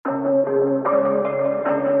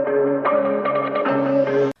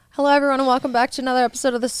Hello, everyone, and welcome back to another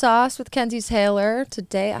episode of The Sauce with Kenzie Taylor.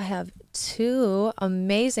 Today, I have two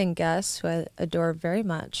amazing guests who I adore very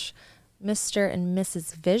much, Mr. and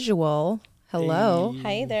Mrs. Visual. Hello.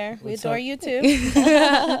 Hey. Hi there. We adore you too.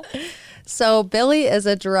 So, Billy is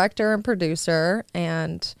a director and producer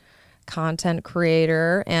and content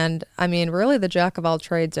creator, and I mean, really the jack of all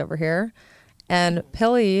trades over here. And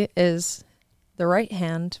Pilly is the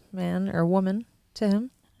right-hand man or woman to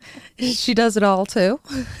him. She does it all too.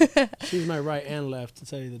 She's my right and left, to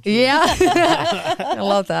tell you the truth. Yeah. I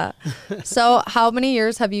love that. So how many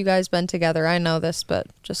years have you guys been together? I know this, but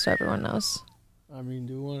just so everyone knows. I mean,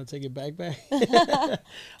 do we want to take it back?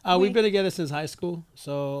 We've been together since high school.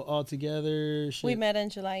 So all together. We met in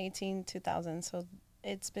July 18, 2000. So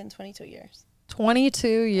it's been 22 years. 22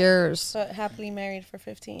 years. But happily married for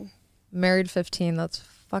 15. Married 15. That's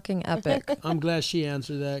fucking epic. I'm glad she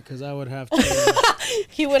answered that because I would have to.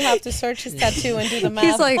 He would have to search his tattoo and do the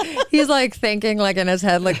math. He's like thinking like in his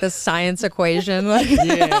head like this science equation. Like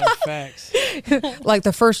yeah, facts. Like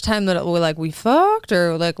the first time that we fucked,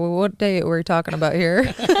 or like what date were we talking about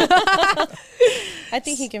here? I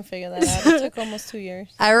think he can figure that out. It took almost 2 years.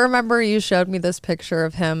 I remember you showed me this picture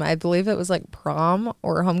of him. I believe it was like prom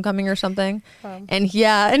or homecoming or something. Prom. And he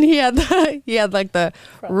had like the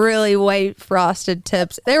really white frosted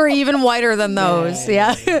tips. They were even whiter than those.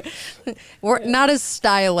 Yeah. We're not as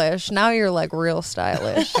stylish. Now you're like real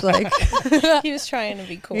stylish. Like he was trying to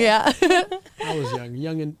be cool. Yeah. I was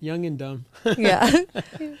young and dumb. Yeah.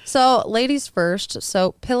 So ladies first.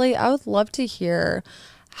 So Pilly, I would love to hear,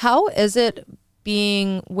 how is it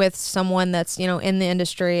being with someone that's, in the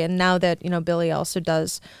industry, and now that, Billy also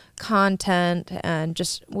does content and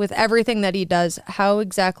just with everything that he does, how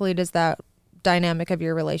exactly does that dynamic of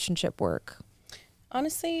your relationship work?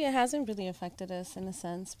 Honestly, it hasn't really affected us in a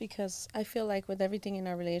sense, because I feel like with everything in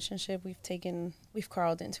our relationship, we've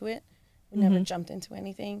crawled into it. We never jumped into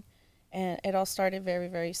anything. And it all started very,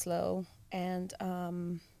 very slow. And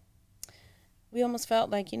we almost felt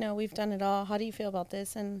like, we've done it all. How do you feel about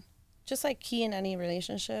this? And just like key in any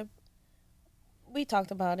relationship, we talked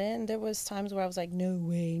about it, and there was times where I was like, no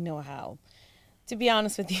way, no how. To be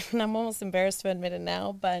honest with you, and I'm almost embarrassed to admit it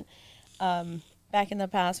now, but back in the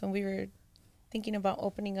past when we were thinking about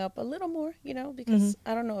opening up a little more, because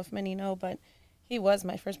I don't know if many know, but he was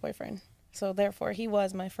my first boyfriend. So therefore, he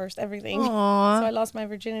was my first everything. Aww. So I lost my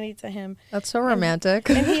virginity to him. That's so romantic.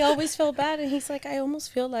 And he always felt bad. And he's like, I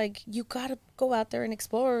almost feel like you got to go out there and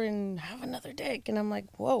explore and have another dick. And I'm like,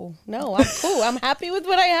 whoa, no, I'm cool. I'm happy with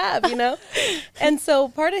what I have, And so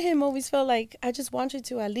part of him always felt like, I just want you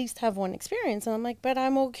to at least have one experience. And I'm like, but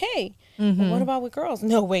I'm okay. But what about with girls?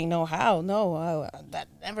 No way, no how. No, that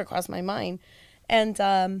never crossed my mind. And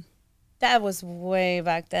that was way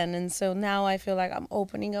back then. And so now I feel like I'm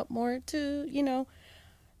opening up more to,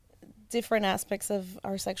 different aspects of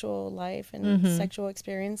our sexual life and sexual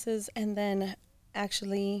experiences. And then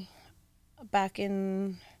actually back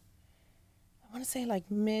in, I want to say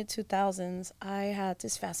like mid 2000s, I had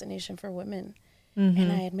this fascination for women.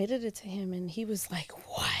 And I admitted it to him, and he was like,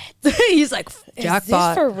 what? He's like, jackpot. Is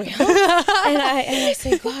this for real? and I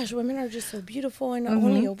said, gosh, women are just so beautiful, and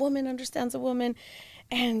only a woman understands a woman.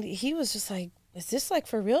 And he was just like, is this like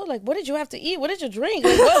for real? Like, what did you have to eat? What did you drink?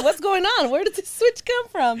 Like, what's going on? Where did this switch come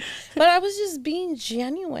from? But I was just being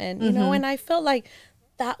genuine, you know, and I felt like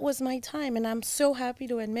that was my time. And I'm so happy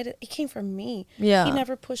to admit it. It came from me. Yeah. He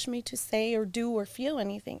never pushed me to say or do or feel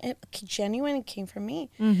anything. It came from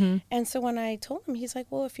me. And so when I told him, he's like,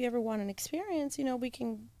 well, if you ever want an experience, we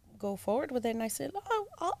can go forward with it. And I said,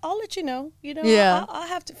 I'll let you know, Yeah. I'll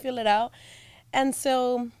have to feel it out. And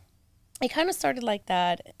so it kind of started like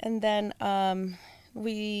that. And then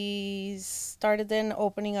we started then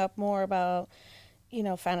opening up more about,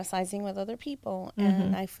 fantasizing with other people.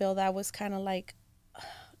 And I feel that was kind of like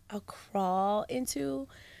a crawl into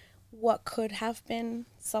what could have been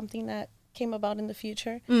something that came about in the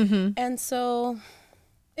future. And so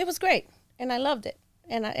it was great. And I loved it.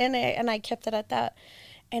 And I kept it at that.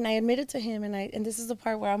 And I admitted to him, and this is the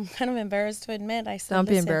part where I'm kind of embarrassed to admit. I said, don't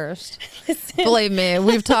be embarrassed. Believe me,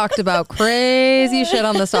 we've talked about crazy shit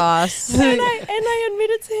on The Sauce. and I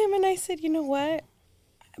admitted to him, and I said, you know what?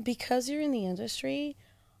 Because you're in the industry,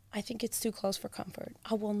 I think it's too close for comfort.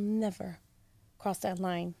 I will never cross that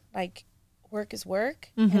line. Like, work is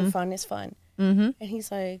work, and fun is fun. And he's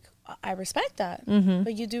like, I respect that.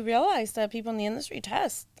 But you do realize that people in the industry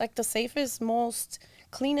test. Like, the safest, most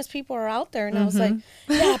cleanest people are out there. And I was like,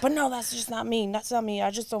 yeah, but no, that's just not me. That's not me.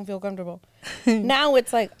 I just don't feel comfortable. Now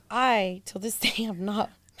it's like, till this day, have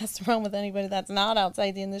not messed around with anybody that's not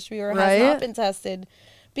outside the industry or has not been tested,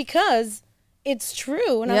 because it's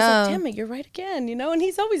true. And I Yeah. was like, damn it, you're right again, you know? And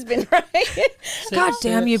he's always been right. God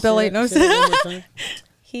damn you, Billy. No, say that one more time.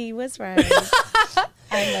 He was right.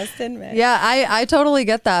 I must admit. yeah, I totally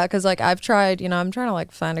get that because like I've tried, I'm trying to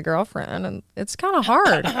like find a girlfriend and it's kind of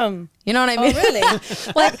hard. You know what I mean? Oh, really?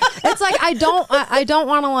 Like it's like I don't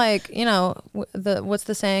want to like what's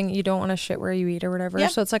the saying? You don't want to shit where you eat or whatever. Yeah.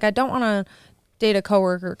 So it's like I don't want to date a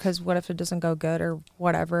coworker because what if it doesn't go good or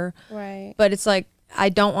whatever. Right. But it's like I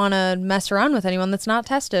don't want to mess around with anyone that's not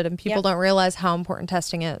tested, and people Yeah. don't realize how important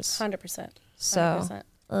testing is. 100%. So, 100%.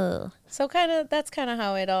 ugh. So that's kind of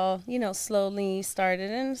how it all, slowly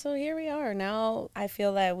started. And so here we are. Now I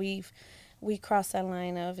feel that we crossed that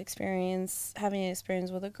line of having an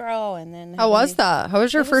experience with a girl. And then How was that? How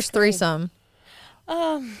was your It was first great. threesome?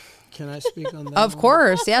 Can I speak on that? Of one?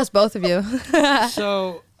 course. Yes, both of you.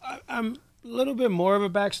 So I'm a little bit more of a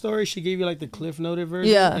backstory. She gave you like the Cliff Noted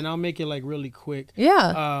version, Yeah. and I'll make it like really quick.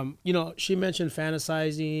 Yeah. She mentioned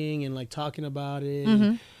fantasizing and like talking about it.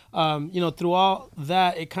 Mm-hmm. And, through all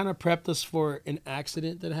that, it kind of prepped us for an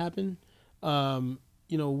accident that happened.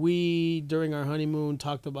 We during our honeymoon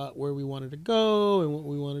talked about where we wanted to go and what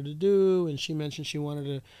we wanted to do, and she mentioned she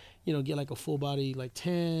wanted to, get like a full body like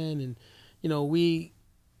tan, and we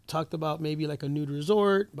talked about maybe like a nude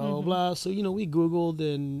resort, blah blah blah. So we Googled,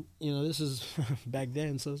 and this is back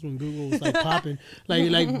then, so that's when Google was like popping,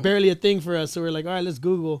 like barely a thing for us. So we're like, all right, let's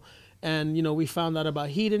Google, and we found out about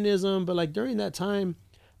hedonism. But like during that time,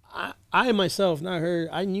 I myself, not her,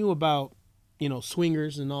 I knew about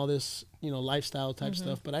swingers and all this lifestyle type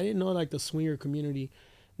stuff, but I didn't know like the swinger community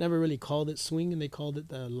never really called it swing, and they called it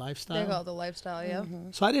the lifestyle. They call it the lifestyle, yeah.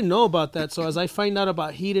 So I didn't know about that. So as I find out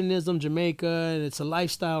about hedonism, Jamaica, and it's a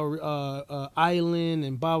lifestyle island,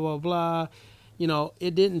 and blah blah blah,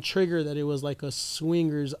 it didn't trigger that it was like a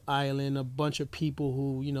swingers island, a bunch of people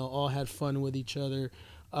who all had fun with each other.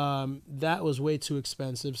 That was way too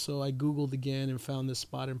expensive. So I Googled again and found this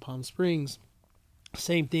spot in Palm Springs.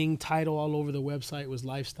 Same thing, title all over the website was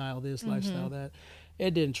lifestyle this, lifestyle that.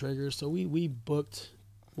 It didn't trigger. So we booked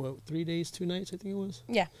 3 days, 2 nights, I think it was.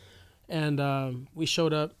 Yeah. And we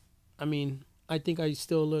showed up. I mean, I think I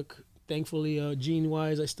still look, thankfully,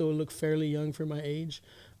 gene-wise, I still look fairly young for my age.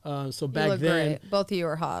 So back You look then, great. Both of you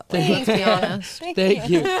are hot. Like, let's be honest. thank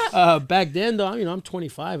you. Back then, though, I'm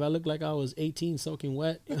 25. I looked like I was 18, soaking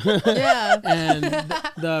wet. Yeah. And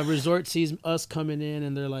the resort sees us coming in,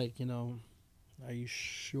 and they're like, are you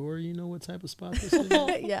sure you know what type of spot this is?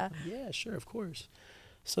 Yeah. Yeah, sure, of course.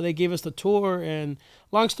 So they gave us the tour, and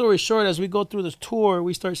long story short, as we go through this tour,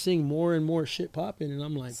 we start seeing more and more shit popping, and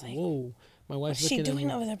I'm like, whoa. My wife's What's she looking at doing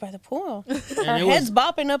me. over there by the pool? Her it head's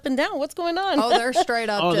bopping up and down. What's going on? Oh, they're straight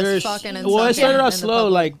up just fucking and well, it sucking started in off the slow.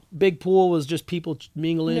 public. Like big pool was just people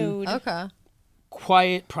mingling. Nude. Okay.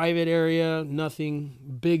 Quiet, private area, nothing.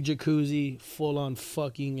 Big jacuzzi, full on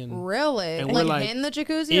fucking and Really? And we're like like, in the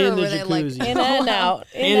jacuzzi, in or the were they like? jacuzzi. In and out.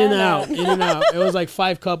 in and out, in and out. It was like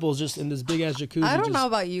 5 couples just in this big ass jacuzzi. I don't just, know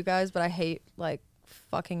about you guys, but I hate like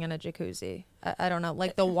fucking in a jacuzzi. I don't know.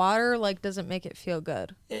 Like the water like doesn't make it feel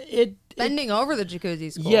good. It Bending over the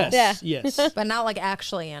jacuzzi's cool. yes, Yeah. yes. But not like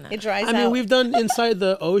actually in it. It dries I out. mean, we've done inside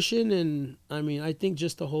the ocean, and I mean, I think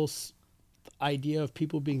just the whole idea of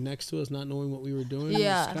people being next to us, not knowing what we were doing,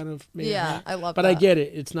 Yeah. was kind of made it Yeah, hot. I love But that. I get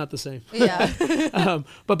it; it's not the same. Yeah.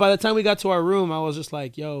 But by the time we got to our room, I was just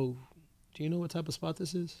like, "Yo, do you know what type of spot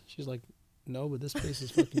this is?" She's like, "No, but this place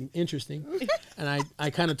is fucking interesting." And I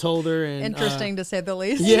kind of told her, and Interesting to say the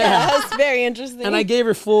least. yeah. That's very interesting. And I gave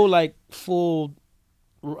her full,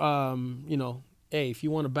 hey, if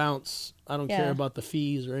you want to bounce, I don't care Yeah. about the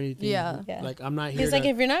fees or anything. Yeah. Yeah. Like, I'm not here. He's like, to,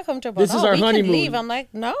 if you're not comfortable, This is our we can honeymoon. leave. I'm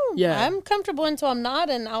like, no, Yeah. I'm comfortable until I'm not,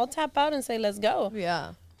 and I'll tap out and say, let's go.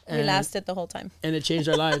 Yeah. We And- lasted the whole time. and it changed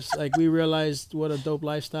our lives. Like, we realized what a dope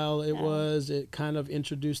lifestyle it was. It kind of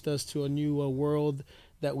introduced us to a new world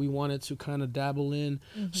that we wanted to kind of dabble in.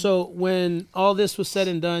 So when all this was said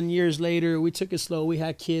and done, years later, we took it slow. We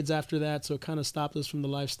had kids after that, so it kind of stopped us from the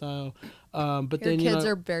lifestyle. But Your then, kids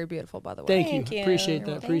are very beautiful, by the way. Thank you. you. Appreciate You're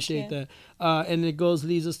that. welcome. Appreciate Thank that. And it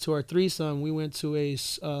leads us to our threesome. We went to a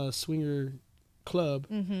swinger club,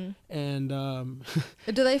 and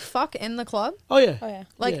Do they fuck in the club? oh yeah, Oh, yeah.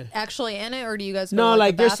 Like yeah. actually in it, or do you guys go No, to,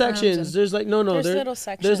 like the there's bathrooms sections. and- There's like no, There's there- little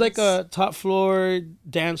There's like sections. a top floor,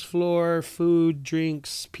 dance floor, food,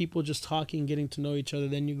 drinks, people just talking, getting to know each other.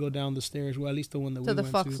 Then you go down the stairs. Well, at least the one that to we the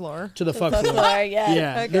went fuck to. floor? To the fuck Fuck floor. floor, yeah.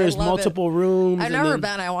 Yeah, Okay, there's love it. multiple rooms. I've and never then-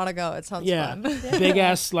 been. I want to go. It sounds Yeah, fun. big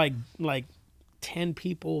ass like 10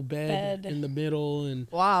 people bed in the middle, and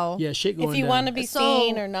Wow. yeah, shit going If you down. want to be So-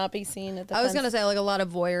 seen or not be seen, it I was depends. gonna say like a lot of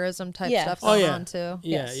voyeurism type Yeah. stuff Oh, going yeah. on too. Yeah,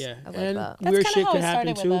 Yes. yeah. I like And that. That's weird kinda shit how could it happen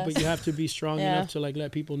started too, with but us. you have to be strong Yeah. enough to like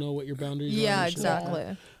let people know what your boundaries are. Yeah, and shit like that.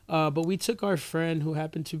 exactly. But we took our friend who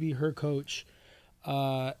happened to be her coach,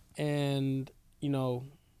 and you know,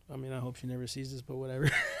 I mean, I hope she never sees this, but whatever.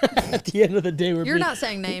 At the end of the day, You're being, not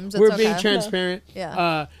saying names. It's we're okay. being transparent.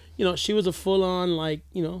 Yeah. You know, she was a full on like,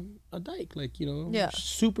 you know, a dyke, like, you know, Yeah.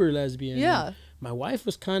 super lesbian. Yeah. And my wife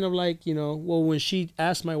was kind of like, you know, well, when she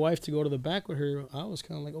asked my wife to go to the back with her, I was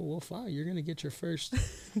kind of like, oh, well, fine, you're gonna get your first, I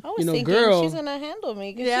was you know, thinking girl. she's gonna handle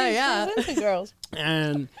me. 'Cause Yeah, she's into girls.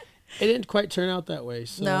 And it didn't quite turn out that way.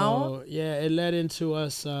 So No? yeah, it led into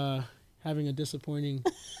us having a disappointing,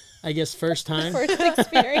 I guess, first time. First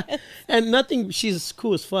experience. And nothing. She's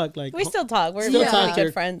cool as fuck. Like We still talk. We're still Yeah. talk really to her.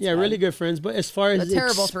 good friends. Yeah, man. really good friends. But as far A as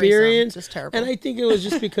terrible experience, threesome. Just terrible. and I think it was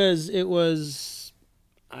just because it was,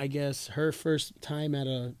 I guess, her first time at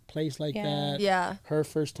a place like Yeah. that. yeah. Her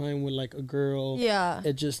first time with like a girl. Yeah.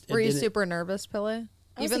 It just. Were it you didn't- super nervous, Pilly?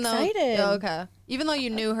 I was Even excited. though, oh, okay. Even though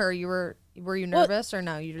you knew her, were you nervous or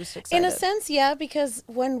no? You just excited? In a sense, yeah, because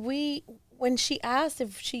when she asked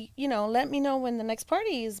if she, you know, let me know when the next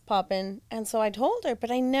party is popping, and so I told her,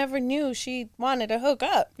 but I never knew she wanted to hook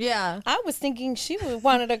up. Yeah. I was thinking she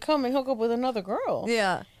wanted to come and hook up with another girl.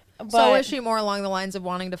 Yeah. But So is she more along the lines of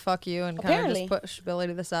wanting to fuck you and kind of Apparently. just push Billy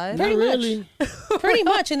to the side? Not Pretty much. really. pretty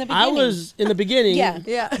much in the I beginning. was in the beginning. Yeah.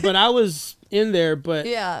 Yeah. But I was in there. But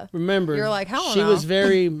Yeah. remember, You're like, hell she no. was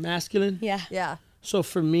very masculine. Yeah, Yeah. So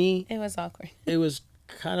for me, it was awkward. it was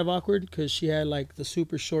kind of awkward because she had like the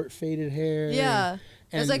super short faded hair. Yeah.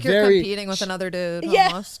 It's and like you're very- competing with another dude Yeah.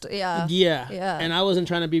 almost. Yeah. Yeah. Yeah. And I wasn't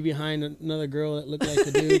trying to be behind another girl that looked like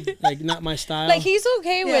a dude. Like not my style. Like he's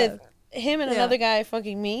okay Yeah. with him and Yeah. another guy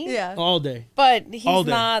fucking me. Yeah. all day. But he's All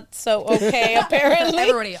day. not so okay apparently.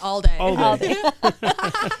 Everybody all day. All day.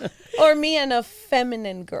 Or me and a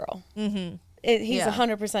feminine girl. Mm-hmm. He's Yeah.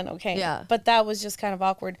 100% okay. Yeah. But that was just kind of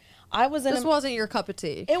awkward. I was in This wasn't your cup of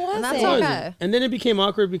tea. It And that's wasn't. It wasn't. okay. And then it became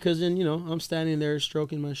awkward because then, you know, I'm standing there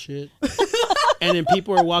stroking my shit. And then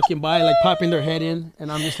people are walking by, like popping their head in.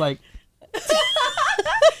 And I'm just like,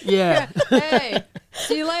 yeah. Hey,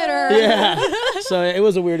 see you later. Yeah. So it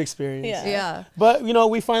was a weird experience. Yeah. Yeah. But, you know,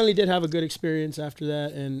 we finally did have a good experience after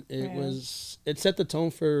that. And it Yeah. it set the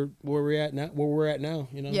tone for where we're at now,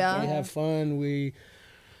 you know. Yeah. We have fun. We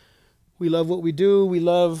love what we do. We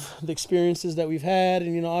love the experiences that we've had.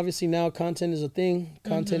 And, you know, obviously now content is a thing.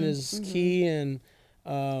 Content is key. And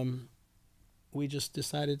we just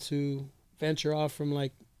decided to venture off from,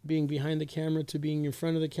 like, being behind the camera to being in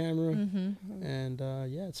front of the camera. And,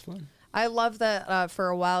 yeah, it's fun. I love that for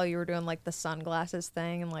a while you were doing like the sunglasses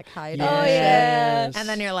thing and like hiding. Oh, and shit. yeah. Yes. And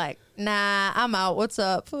then you're like, nah, I'm out. What's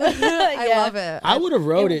up? I Yeah. love it. I would have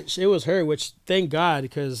wrote it. It was her, which thank God,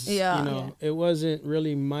 because Yeah. you know it wasn't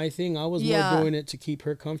really my thing. I was Yeah. more doing it to keep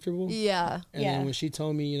her comfortable. Yeah. And Yeah. then when she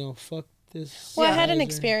told me, you know, fuck this. Well, I had an advisor.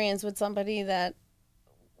 experience with somebody that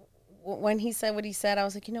when he said what he said, I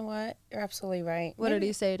was like, you know what? You're absolutely right. What did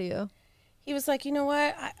he say to you? He was like, you know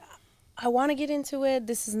what? I want to get into it.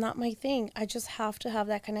 This is not my thing. I just have to have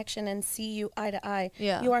that connection and see you eye to eye.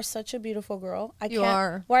 Yeah. You are such a beautiful girl. I You can't.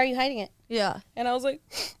 are. Why are you hiding it? Yeah. And I was like,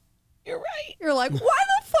 you're right. You're like, why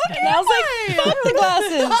the fuck? And I was like, fuck the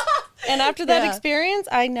glasses. And after that Yeah. experience,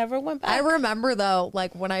 I never went back. I remember though,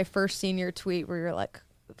 like when I first seen your tweet where you're like,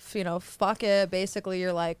 you know, fuck it. Basically,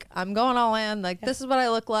 you're like, I'm going all in. Like, this is what I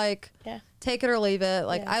look like. Yeah. Take it or leave it.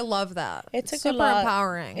 Like, Yeah. I love that. It It's took super a lot.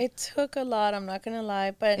 empowering. It took a lot. I'm not gonna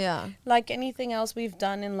lie, but Yeah. like anything else we've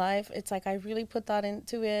done in life, it's like I really put that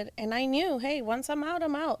into it, and I knew, hey, once I'm out,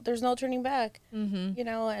 I'm out. There's no turning back. Mm-hmm. You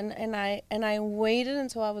know, and I waited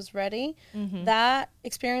until I was ready. Mm-hmm. That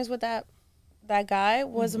experience with that guy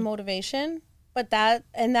was a motivation, but that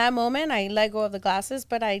in that moment I let go of the glasses,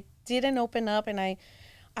 but I didn't open up, and I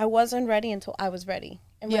wasn't ready until I was ready.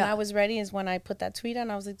 And when Yeah. I was ready is when I put that tweet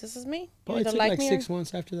on. I was like, this is me. You Probably either took like like me or- 6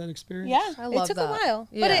 months after that experience. yeah, I love it took that. a while,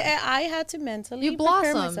 but Yeah. I had to mentally You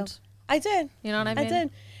prepare blossomed. myself. I did. You know what I mean? I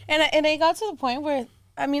did, and I got to the point where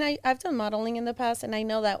I mean I've done modeling in the past, and I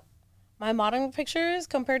know that my modeling pictures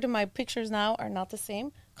compared to my pictures now are not the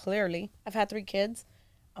same. Clearly, I've had 3 kids.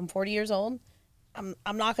 I'm 40 years old.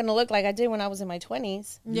 I'm not going to look like I did when I was in my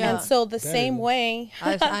 20s. Yeah. And so the Better. same way.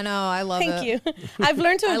 I know. I love Thank it. you. I've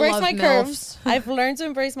learned to I embrace love my MILFs. curves. I've learned to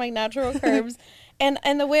embrace my natural curves. And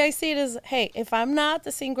the way I see it is, hey, if I'm not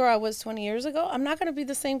the same girl I was 20 years ago, I'm not going to be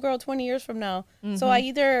the same girl 20 years from now. So I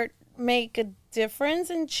either make a difference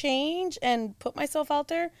and change and put myself out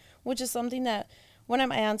there, which is something that one of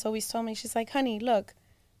my aunts always told me. She's like, honey, look,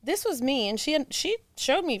 this was me. And she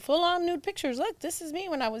showed me full on nude pictures. Look, this is me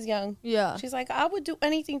when I was young. Yeah. She's like, I would do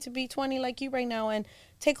anything to be 20 like you right now and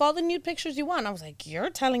take all the nude pictures you want. I was like,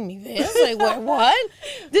 you're telling me this? Like, what?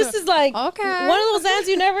 This is like Okay. one of those aunts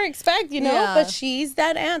you never expect, you know? Yeah. But she's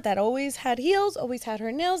that aunt that always had heels, always had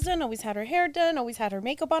her nails done, always had her hair done, always had her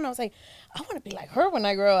makeup on. I was like, I want to be like her when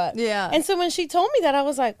I grow up. Yeah. And so when she told me that, I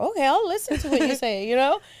was like, okay, I'll listen to what you say, you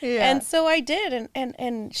know? Yeah. And so I did.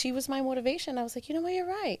 And she was my motivation. I was like, you know what, you're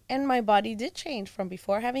right. And my body did change from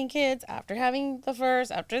before having kids, after having the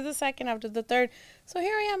first, after the second, after the third. So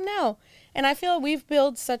here I am now. And I feel we've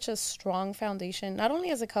built such a strong foundation, not only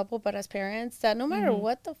as a couple, but as parents, that no matter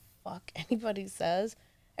what the fuck anybody says,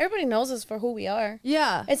 everybody knows us for who we are.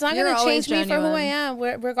 Yeah. It's not You're going to always change me for who I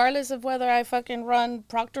genuine. am, regardless of whether I fucking run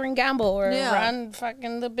Procter & Gamble or Yeah. run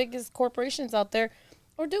fucking the biggest corporations out there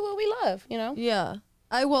or do what we love, you know? Yeah.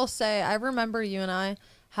 I will say, I remember you and I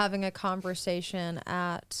having a conversation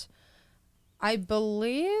at, I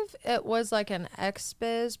believe it was like an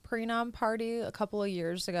XBiz prenom party a couple of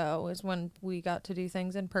years ago, is when we got to do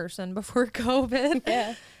things in person before COVID.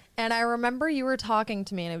 Yeah. And I remember you were talking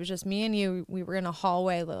to me, and it was just me and you. We were in a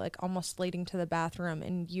hallway, like almost leading to the bathroom,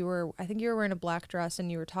 and I think you were wearing a black dress,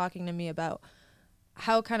 and you were talking to me about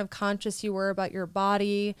how kind of conscious you were about your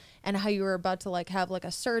body and how you were about to like have like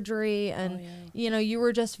a surgery, and you know, you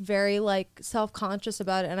were just very like self-conscious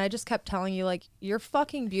about it. And I just kept telling you, like, you're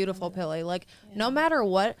fucking beautiful, Pilly. Like, no matter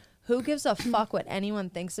what, who gives a fuck what anyone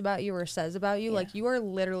thinks about you or says about you? Like, you are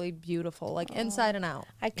literally beautiful, like inside and out.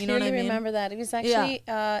 I You know what clearly I mean? remember that. It was actually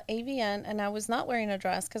AVN, and I was not wearing a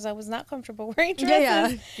dress because I was not comfortable wearing Yeah,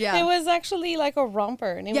 dresses. yeah. It was actually like a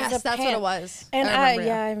romper, and it Yes, was a that's what pant. it was. And I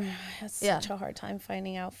remember, I had such a hard time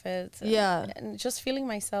finding outfits. And, Yeah. and just feeling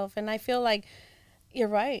myself. And I feel like you're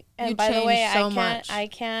right. And You by the way, changed so much. I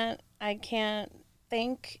can't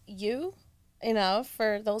thank you enough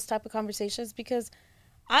for those type of conversations, because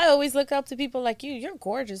I always look up to people like you. You're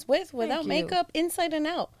gorgeous without you. makeup, inside and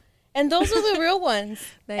out. And those are the real ones.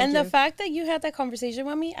 Thank and you. the fact that you had that conversation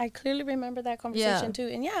with me, I clearly remember that conversation Yeah. too.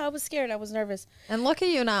 And I was scared. I was nervous. And look at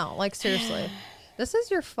you now. Like, seriously. This is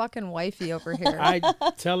your fucking wifey over here. I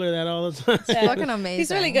tell her that all the time. It's fucking amazing.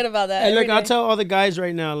 He's really good about that. Hey, look, every I'll day. tell all the guys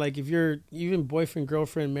right now, like, if you're even boyfriend,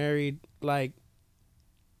 girlfriend, married, like,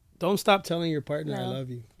 don't stop telling your partner I No. love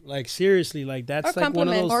you. Like, seriously, like, that's Or like one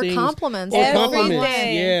of compliments. those Or things. compliments. Or Every compliments.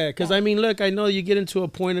 day. Yeah, because I mean, look, I know you get into a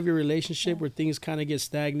point of your relationship where things kind of get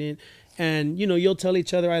stagnant, and you know, you'll tell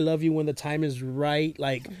each other I love you when the time is right,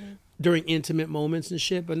 like during intimate moments and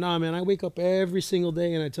shit. But nah, man, I wake up every single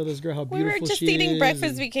day and I tell this girl how We beautiful were just she is. eating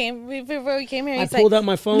breakfast and before we came here. I He's pulled like, out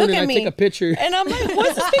my phone "Look and at I me." take a picture. And I'm like,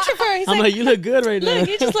 what's this picture for? He's I'm like, you look good right now. look,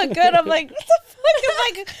 you just look good. I'm like, what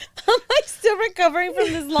the fuck? I'm like still recovering from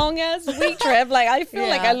this long ass week trip. Like, I feel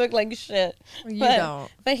like Yeah. I look like shit. You but,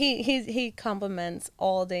 don't. But he compliments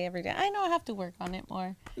all day, every day. I know I have to work on it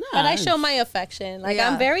more. But I show my affection. Like, Yeah.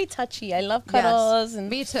 I'm very touchy. I love Yes. cuddles. And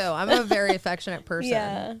Me too. I'm a very affectionate person.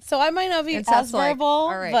 yeah. So I might not be And as Seth's like, verbal,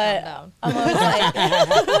 all right, but calm down. I'm always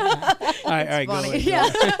like, all right, go Funny. ahead.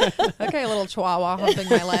 Yeah. Okay, a little chihuahua humping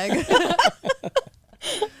my leg.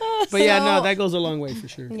 But yeah, So- no, that goes a long way for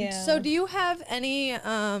sure. yeah. So do you have any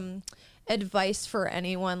advice for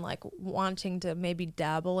anyone like wanting to maybe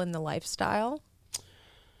dabble in the lifestyle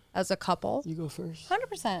as a couple? You go first.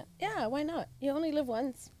 100%. Yeah, why not? You only live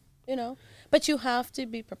once, you know. But you have to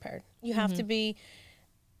be prepared. You have to be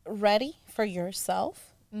ready for yourself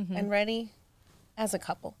and ready as a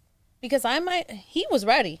couple. Because he was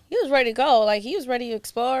ready. He was ready to go. Like, he was ready to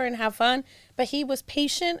explore and have fun. But he was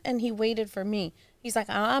patient and he waited for me. He's like,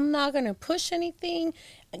 I'm not going to push anything.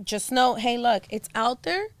 Just know, hey, look, it's out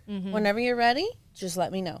there. Whenever you're ready, just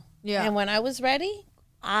let me know. Yeah. And when I was ready,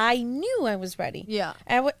 I knew I was ready. Yeah.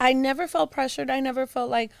 I never felt pressured. I never felt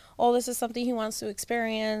like, oh, this is something he wants to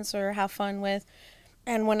experience or have fun with.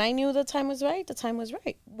 And when I knew the time was right, the time was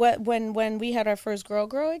right. When we had our first girl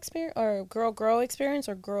grow experience, or girl grow experience,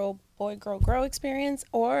 or girl boy girl grow experience,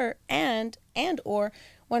 or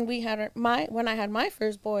when we had when I had my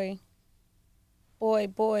first boy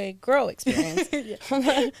grow experience.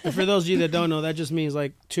 And for those of you that don't know, that just means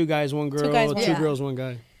like two guys, one girl, two, guys, one girl. girls, one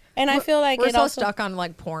guy. And I feel like We're it so also stuck on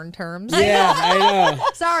like porn terms. Yeah, I know.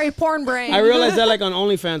 Sorry, porn brain. I realize that like on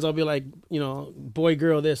OnlyFans, I'll be like, you know, boy,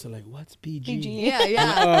 girl, this. They're like, what's PG? Yeah,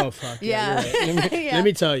 yeah. Oh fuck. Yeah. Yeah. You're right. Yeah. Let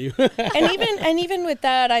me tell you. and even with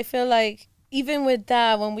that, I feel like even with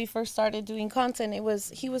that, when we first started doing content,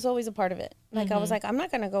 he was always a part of it. Like I was like, I'm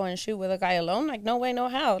not gonna go and shoot with a guy alone. Like, no way, no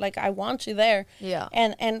how. Like, I want you there. Yeah.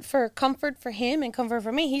 And for comfort for him and comfort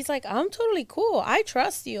for me, he's like, I'm totally cool. I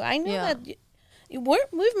trust you. I know Yeah. that.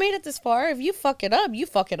 we've made it this far. If you fuck it up, you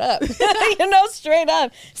fuck it up. Straight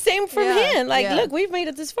up. Same from him. Like, look, we've made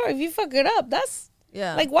it this far. If you fuck it up, that's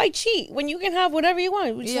like, why cheat when you can have whatever you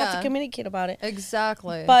want? We just have to communicate about it.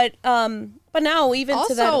 Exactly. But now even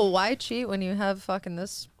also, to that, why cheat when you have fucking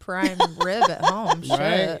this prime rib at home?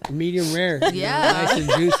 Right, Shit. medium rare. Yeah. Nice and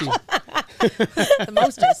juicy. The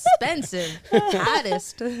most expensive,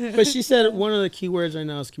 hottest. But she said one of the key words right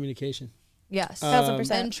now is communication. Yes,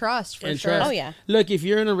 1,000%. and trust for And sure. trust. Oh, yeah. Look, if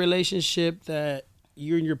you're in a relationship that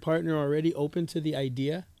you and your partner are already open to the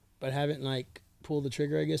idea, but haven't like pulled the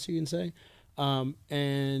trigger, I guess you can say,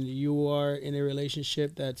 and you are in a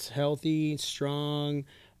relationship that's healthy, strong,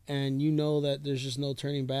 and you know that there's just no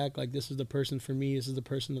turning back, like this is the person for me, this is the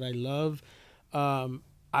person that I love,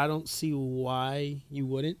 I don't see why you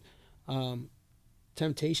wouldn't.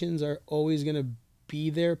 Temptations are always going to be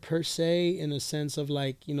there per se, in a sense of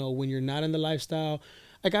like, when you're not in the lifestyle.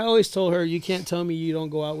 Like I always told her, you can't tell me you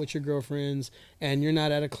don't go out with your girlfriends and you're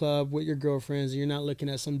not at a club with your girlfriends and you're not looking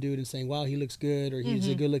at some dude and saying, wow, he looks good, or he's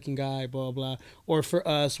a good looking guy, blah, blah. Or for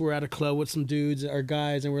us, we're at a club with some dudes or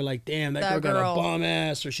guys and we're like, damn, that girl got a bomb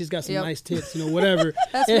ass, or she's got some nice tits, whatever.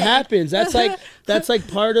 It happens. That's like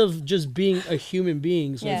part of just being a human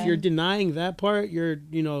being. So if you're denying that part, you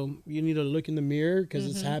need to look in the mirror because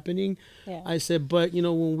it's happening. Yeah. I said, but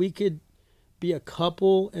when we could be a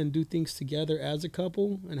couple and do things together as a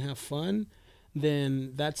couple and have fun,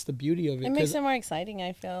 then that's the beauty of it. It makes it more exciting,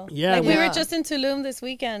 I feel. Yeah. Like we were just in Tulum this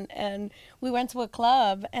weekend and we went to a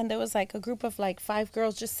club and there was like a group of like 5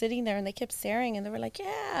 girls just sitting there and they kept staring and they were like,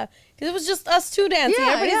 yeah, because it was just us 2 dancing.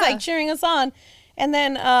 Everybody's like cheering us on. And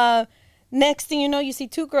then next thing you know, you see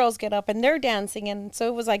 2 girls get up and they're dancing. And so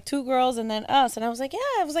it was like 2 girls and then us. And I was like,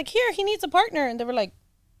 yeah, I was like, here, he needs a partner. And they were like,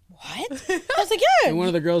 what? I was like, yeah. And one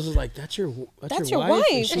of the girls was like, that's your wife.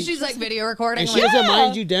 And she's like video recording. And she doesn't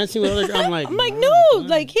mind you dancing with other girls. I'm like, no,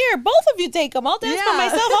 like, here, both of you take them. I'll dance by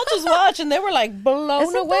myself. I'll just watch. And they were like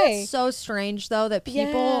blown away. That's so strange though, that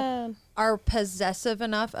people are possessive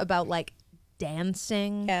enough about like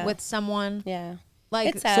dancing with someone. Yeah. Like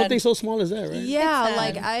it's sad. Something so small as that, right? Yeah.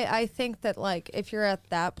 Like I think that like if you're at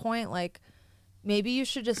that point, like maybe you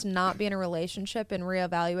should just not be in a relationship and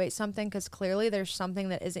reevaluate something, because clearly there's something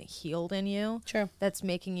that isn't healed in you. True. That's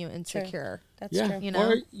making you insecure. True. That's true.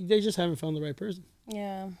 Or they just haven't found the right person.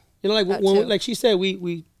 Yeah. Like when like she said,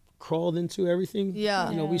 we crawled into everything. Yeah.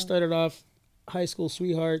 We started off high school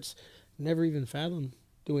sweethearts, never even fathomed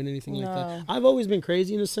doing anything like that. I've always been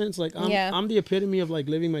crazy in a sense. Like I'm the epitome of like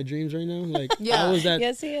living my dreams right now. Like I was that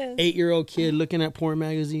 8-year-old kid looking at porn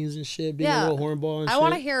magazines and shit, being a little hornball and shit. I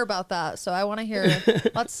want to hear about that. So I want to hear.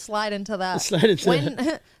 Let's slide into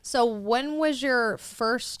that. So when was your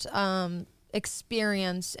first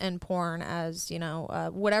experience in porn as,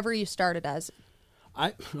 whatever you started as?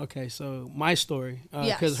 So my story,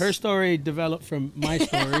 because her story developed from my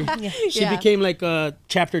story. She became like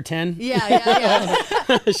chapter 10. Yeah.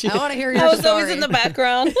 I want to hear your story. I was always in the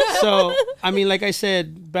background. So, I mean, like I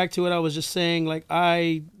said, back to what I was just saying, like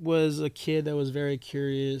I was a kid that was very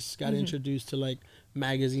curious, got introduced to like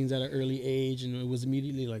magazines at an early age, and it was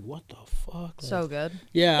immediately like, what the fuck? Like, so good.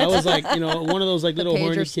 Yeah, I was like, one of those like little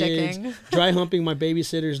horny sticking. kids, dry humping my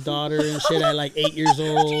babysitter's daughter and shit at like 8 years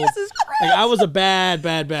old. Jesus Christ. Like I was a bad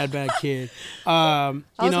kid. I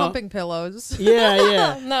was humping pillows.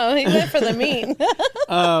 Yeah. No, he went for the meat.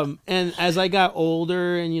 And as I got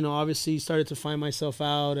older and, obviously started to find myself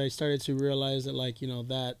out, I started to realize that like,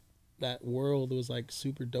 that world was like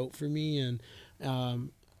super dope for me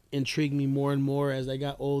and intrigued me more and more as I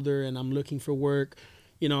got older and I'm looking for work.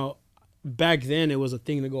 Back then it was a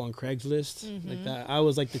thing to go on Craigslist like that. I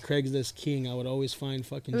was like the Craigslist king. I would always find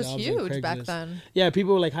fucking jobs on Craigslist. It was huge back then. Yeah,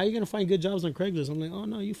 people were like, how are you going to find good jobs on Craigslist? I'm like, oh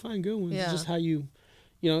no, you find good ones. Yeah. It's just how you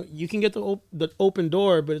you can get the open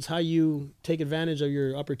door, but it's how you take advantage of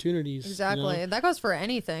your opportunities. Exactly. That goes for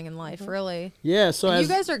anything in life, really. Yeah. So you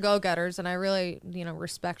guys are go-getters, and I really,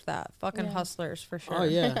 respect that. Fucking hustlers for sure. Oh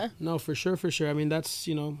yeah. No, for sure. I mean, that's,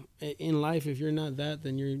 in life, if you're not that,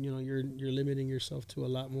 then you're limiting yourself to a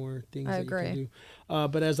lot more things you can do.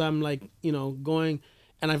 But as I'm like, going,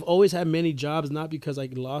 and I've always had many jobs, not because I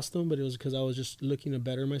lost them, but it was because I was just looking to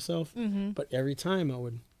better myself. But every time I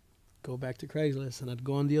would go back to Craigslist and I'd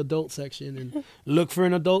go on the adult section and look for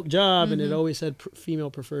an adult job, and it always said female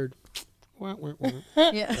preferred.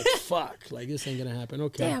 Yeah. Like, fuck, like this ain't gonna happen.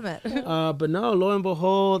 Okay. Damn it. But no, lo and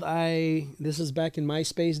behold, this is back in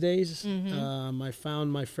MySpace days. I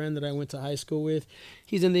found my friend that I went to high school with.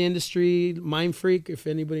 He's in the industry, Mind Freak, if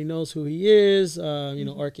anybody knows who he is.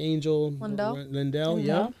 Archangel Lindell.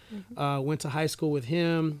 Yeah. Went to high school with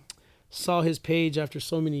him. saw his page after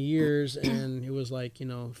so many years, and it was like, you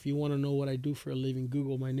know, if you want to know what I do for a living,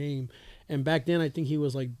 Google my name. And back then, I think he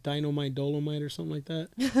was like Dynamite Dolomite or something like that.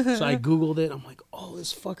 So I Googled it. I'm like, oh,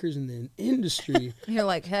 this fucker's in the industry. You're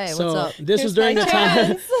like, hey, So what's up? this was during my a time.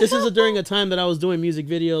 chance. This is during a time that I was doing music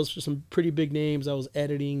videos for some pretty big names. I was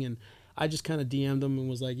editing, and I just kind of DM'd him and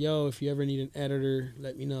was like, yo, if you ever need an editor,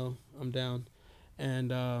 let me know. I'm down. And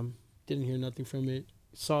didn't hear nothing from it.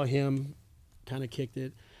 Saw him, kind of kicked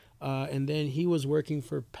it. And then he was working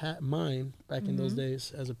for Pat Mine back in those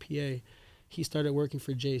days as a PA. He started working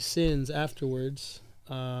for Jay Sins afterwards.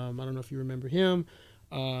 I don't know if you remember him,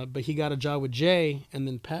 but he got a job with Jay, and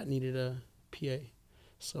then Pat needed a PA.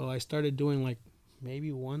 So I started doing like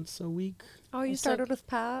maybe once a week. Oh, you started with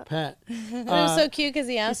Pat? Pat. It was so cute because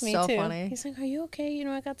he asked he's me so too. funny. He's like, "Are you okay? You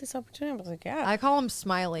know, I got this opportunity." I was like, "Yeah." I call him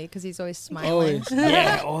Smiley because he's always smiling. Always.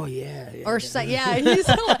 Yeah. Oh, yeah. Or he's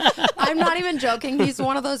I'm not even joking. He's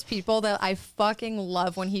one of those people that I fucking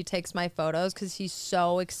love when he takes my photos because he's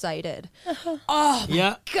so excited. Oh my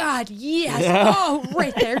Yeah. God, yes. Yeah. Oh,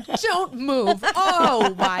 right there. Don't move.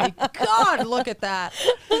 Oh my God, look at that.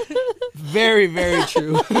 Very, very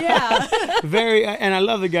true. Yeah. Very, and I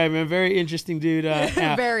love the guy, man. Very interesting dude.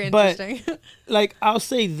 Yeah. Very But, interesting. like, I'll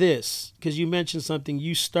say this, because you mentioned something.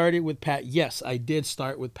 You started with Pat. Yes, I did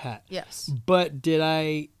start with Pat. Yes. But did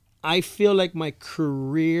I feel like my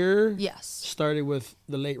career Yes. started with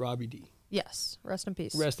the late Robbie D. Yes. Rest in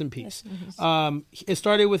peace. Rest in peace. It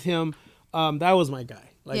started with him. That was my guy.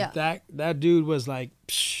 Like Yeah. that dude was like,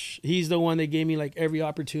 psh, he's the one that gave me like every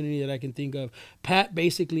opportunity that I can think of. Pat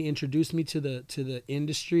basically introduced me to the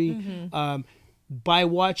industry. By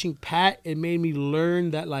watching Pat, it made me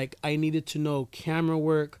learn that like I needed to know camera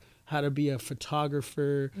work, how to be a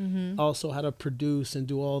photographer, also how to produce and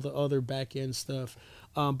do all the other back end stuff.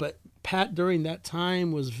 But Pat during that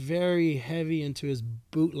time was very heavy into his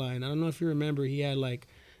boot line. I don't know if you remember, he had like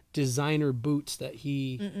designer boots that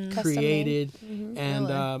he created. And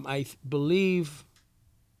Really? I believe,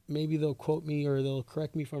 maybe they'll quote me or they'll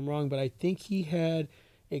correct me if I'm wrong, but I think he had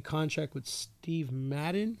a contract with Steve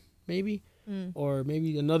Madden, maybe, or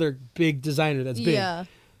maybe another big designer that's big. Yeah.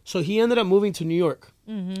 So he ended up moving to New York,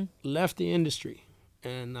 left the industry,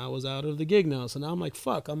 and I was out of the gig now. So now I'm like,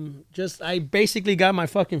 fuck, I basically got my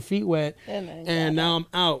fucking feet wet, and now I'm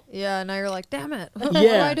out. Yeah. Now you're like, damn it. What do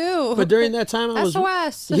Yeah. I do? But during that time, I was,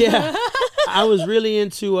 SOS. yeah, I was really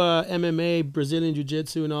into MMA, Brazilian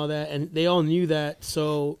Jiu-Jitsu and all that, and they all knew that.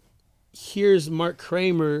 So here's Mark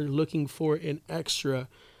Kramer looking for an extra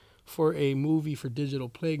for a movie for Digital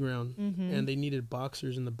Playground, and they needed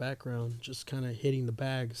boxers in the background, just kind of hitting the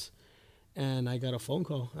bags. And I got a phone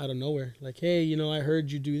call out of nowhere, like, hey, you know, I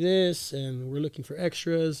heard you do this, and we're looking for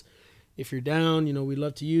extras. If you're down, you know, we'd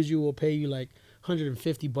love to use you. We'll pay you like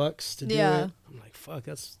 $150 to do it. I'm like, fuck,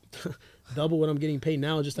 that's double what I'm getting paid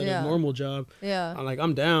now just at a normal job. Yeah. I'm like,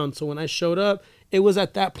 I'm down. So when I showed up, it was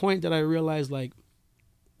at that point that I realized like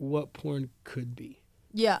what porn could be.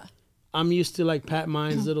 Yeah. I'm used to like Pat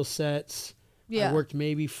Mine's little sets. Yeah. I worked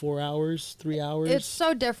maybe 4 hours, 3 hours. It's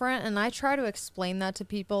so different, and I try to explain that to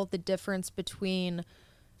people, the difference between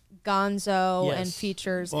Gonzo and Yes.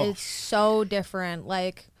 features. Oh. It's so different.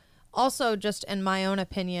 Like, also just in my own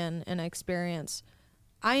opinion and experience,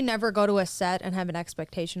 I never go to a set and have an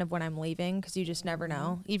expectation of when I'm leaving because you just never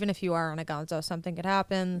know. Even if you are on a Gonzo, something could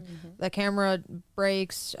happen. The camera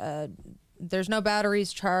breaks. There's no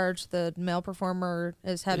batteries charged. The male performer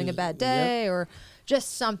is having a bad day or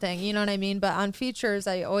just something, you know what I mean? But on features,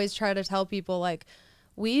 I always try to tell people, like,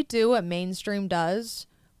 we do what mainstream does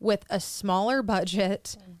with a smaller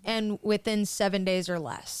budget and within 7 days or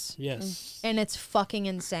less. Yes. And it's fucking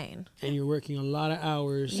insane. And you're working a lot of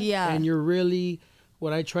hours. Yeah. And you're really,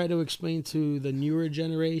 what I try to explain to the newer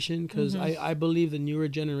generation, because I believe the newer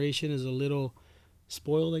generation is a little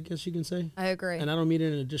spoiled, I guess you can say. I agree. And I don't mean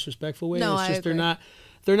it in a disrespectful way. No, It's I just agree.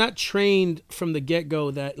 they're not trained from the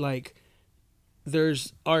get-go that like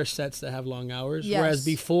there's our sets that have long hours. Yes. Whereas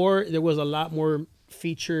before there was a lot more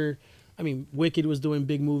feature. I mean, Wicked was doing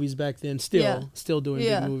big movies back then, still doing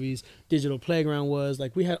Yeah. big movies. Digital Playground was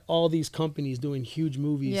like, we had all these companies doing huge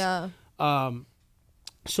movies. Yeah.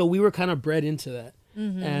 So we were kind of bred into that.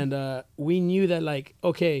 And we knew that like,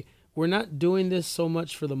 okay, we're not doing this so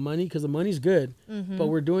much for the money because the money's good, but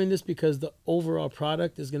we're doing this because the overall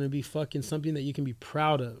product is going to be fucking something that you can be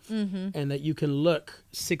proud of and that you can look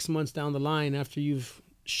 6 months down the line after you've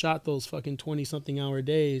shot those fucking 20-something hour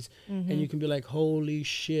days and you can be like, holy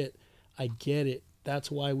shit, I get it. That's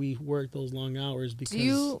why we work those long hours. Because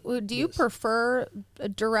Do you prefer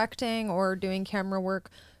directing or doing camera work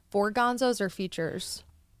for Gonzos or features?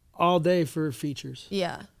 all day for features.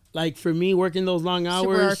 Yeah. Like for me, working those long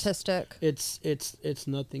Super hours, artistic. it's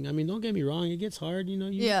nothing. I mean, don't get me wrong, it gets hard. You know,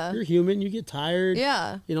 Yeah. you're human. You get tired.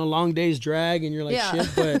 Yeah. You know, long days drag, and you're like Yeah.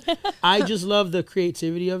 shit. But I just love the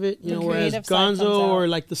creativity of it. You The know, whereas creative side comes Gonzo or out.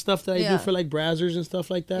 like the stuff that I Yeah. do for like Brazzers and stuff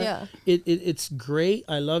like that. Yeah. It's great.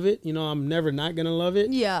 I love it. You know, I'm never not gonna love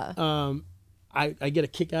it. Yeah. I get a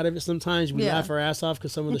kick out of it sometimes. We Yeah. laugh our ass off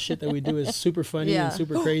because some of the shit that we do is super funny Yeah. and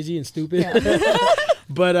super crazy and stupid.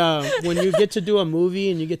 But when you get to do a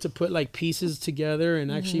movie and you get to put like pieces together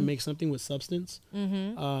and actually make something with substance,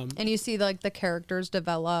 and you see like the characters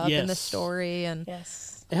develop and the Yes. story, and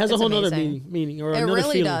Yes. it has a It's whole nother amazing. meaning or it another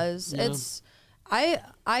really feeling. does. you know? It's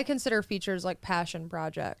I consider features like passion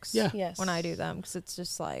projects. Yeah. Yes. When I do them, because it's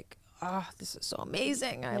just like, oh, this is so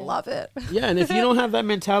amazing. I love it. Yeah, and if you don't have that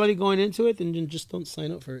mentality going into it, then just don't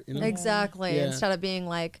sign up for it. You know? Exactly. Yeah. Instead of being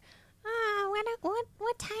like,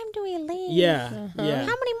 What time do we leave? Yeah, yeah.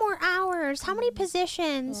 How many more hours? How many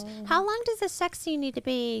positions? How long does the sex scene need to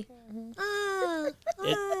be?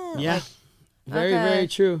 Yeah. Very, Okay. very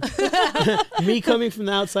true. Me coming from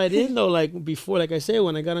the outside in though, like before, like I said,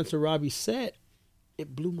 when I got into Robbie's set,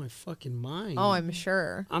 it blew my fucking mind. oh, I'm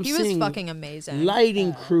sure. I'm He was seeing fucking amazing.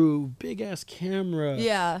 Lighting crew, big ass camera.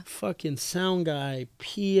 Yeah. Fucking sound guy,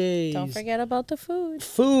 PAs. Don't forget about the food.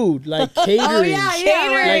 Food, like catering. Oh, yeah,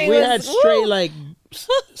 yeah. Like we was- had straight like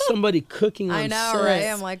somebody cooking on I know, set. right?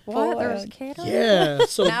 I'm like, what? Boy. There's catering? Yeah.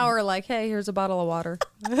 So Now we're like, hey, here's a bottle of water.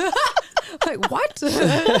 Like, what?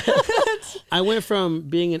 I went from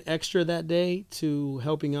being an extra that day to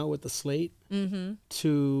helping out with the slate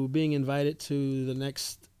to being invited to the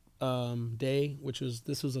next day,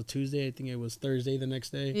 this was a Tuesday. I think it was Thursday the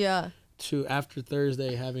next day. Yeah. To after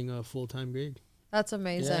Thursday having a full-time gig. That's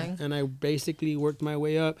amazing. Yeah, and I basically worked my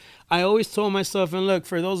way up. I always told myself, and look,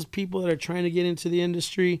 for those people that are trying to get into the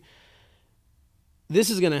industry, this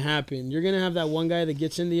is going to happen. You're going to have that one guy that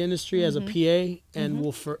gets in the industry as a PA and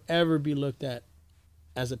will forever be looked at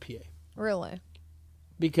as a PA. Really?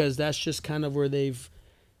 Because that's just kind of where they've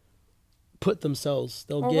put themselves.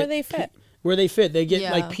 They'll Or get where they fit. Where they fit. They get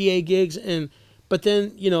Yeah. like PA gigs, but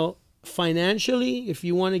then, you know, financially, if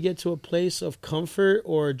you want to get to a place of comfort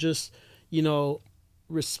or just, you know,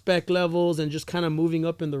 respect levels and just kind of moving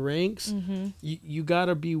up in the ranks, you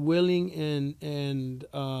gotta be willing and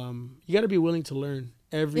you gotta be willing to learn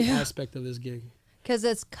every aspect of this gig. Because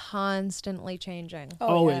it's constantly changing. Oh,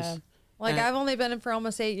 Always. yeah. Like, And- I've only been in for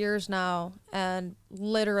almost 8 years now, and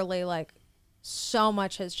literally, like, so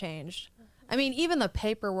much has changed. I mean, even the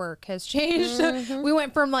paperwork has changed. We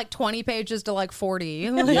went from like 20 pages to like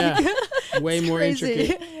 40. Like, Yeah, way more crazy.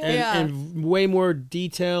 intricate Yeah. and way more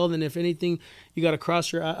detailed. And if anything, you got to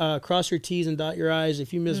cross your T's and dot your I's.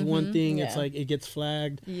 If you miss one thing, it's Yeah. like it gets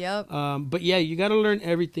flagged. Yep. But yeah, you got to learn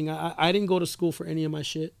everything. I didn't go to school for any of my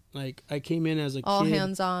shit. Like I came in as a All kid.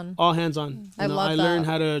 hands on. All hands on. I love I that. learned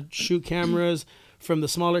how to shoot cameras from the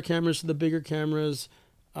smaller cameras to the bigger cameras.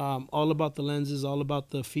 All about the lenses, all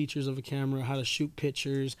about the features of a camera, how to shoot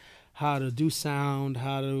pictures, how to do sound,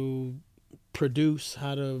 how to produce,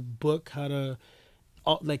 how to book, how to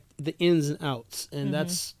like the ins and outs. And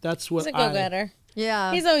that's what He's a go-getter.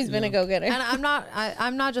 Yeah. He's always been a go-getter. And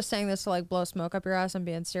I'm not just saying this to like blow smoke up your ass. I'm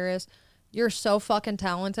being serious. You're so fucking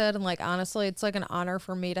talented, and like honestly, it's like an honor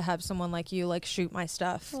for me to have someone like you like shoot my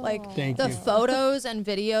stuff. Like Thank the you. photos and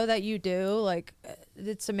video that you do, like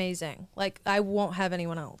it's amazing. Like I won't have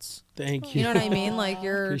anyone else. Thank you. You know what I mean? Like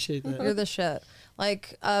Appreciate that. you're the shit.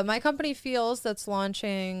 Like my company Feels, that's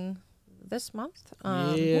launching this month.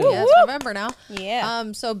 Yeah. It's November now. Yeah.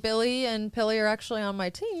 So Billy and Pilly are actually on my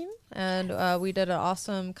team, and we did an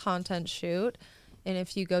awesome content shoot. And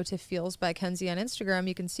if you go to Feels by Kenzie on Instagram,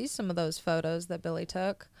 you can see some of those photos that Billy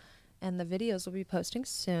took, and the videos will be posting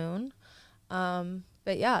soon.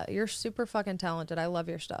 But yeah, you're super fucking talented. I love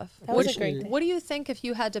your stuff. That was a Appreciate great it. day. What do you think if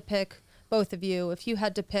you had to pick, both of you, if you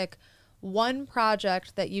had to pick one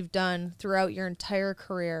project that you've done throughout your entire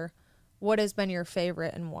career, what has been your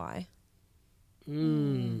favorite and why?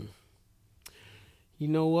 You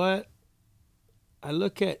know what? I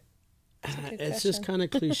look at it's just kind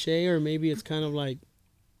of cliche, or maybe it's kind of like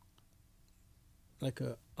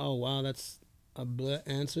a oh wow, that's a bleh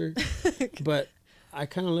answer. But I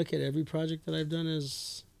kind of look at every project that I've done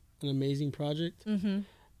as an amazing project.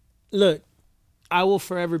 Look, I will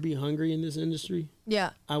forever be hungry in this industry.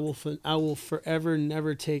 Yeah. I will forever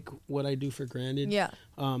never take what I do for granted. Yeah.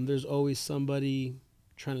 There's always somebody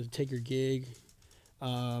trying to take your gig.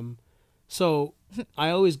 So I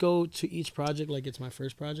always go to each project like it's my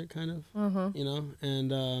first project, kind of, you know?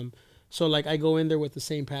 And so like I go in there with the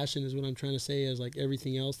same passion is what I'm trying to say as like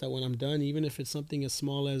everything else, that when I'm done, even if it's something as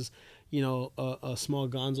small as, you know, a small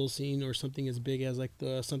Gonzo scene or something as big as like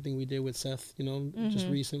the something we did with Seth, you know, just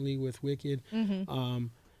recently with Wicked.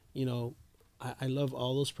 You know, I love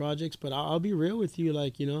all those projects, but I'll be real with you,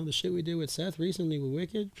 like, you know, the shit we did with Seth recently with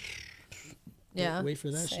Wicked. Yeah. Wait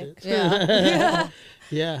for that shit. Yeah.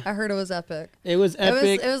 Yeah. I heard it was epic. It was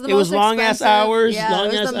epic. It was the it most was long ass expensive- hours. Yeah, long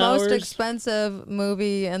it was ass the hours. most expensive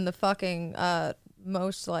movie in the fucking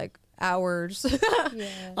most like hours.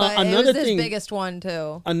 Yeah. But it Another was his thing- biggest one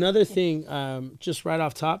too. Another thing, just right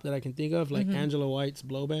off top that I can think of, like Angela White's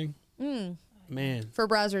Blow Bang. Man. For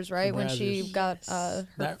Brazzers, right? When she Brazzers. got her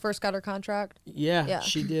That- first got her contract. Yeah, Yeah.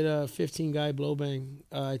 she did a 15 guy blow bang.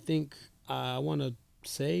 I think I want to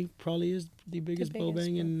say probably is the biggest blow biggest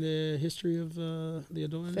bang one. in the history of the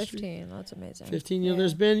adult industry. 15. That's amazing. 15. You know, Yeah.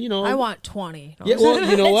 there's been, you know. I want 20. No, Yeah, well,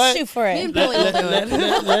 you know Let's what? shoot for Me and it. Billy will do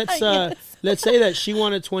it. Let's say that she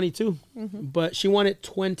wanted 22, but she wanted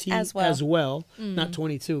 20 As as well. well. Not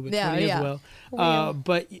 22, but Yeah, 20 yeah. as well.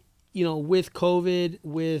 But you know, with COVID,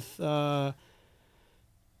 with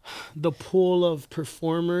the pool of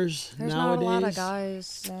performers There's nowadays, not a lot of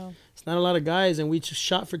guys. No. it's not a lot of guys, and we just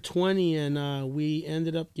shot for 20, and we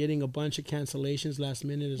ended up getting a bunch of cancellations last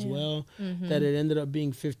minute as well. That it ended up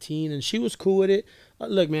being 15, and she was cool with it.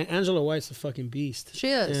 Look, man, Angela White's a fucking beast. She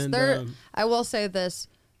is. And, There, I will say this: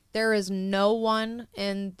 there is no one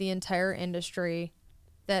in the entire industry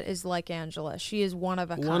that is like Angela. She is one of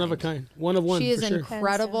a kind. one of a kind, one of one. She is for sure.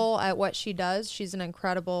 incredible at what she does. She's an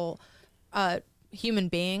incredible human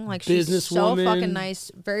being. Like, she's so Businesswoman. fucking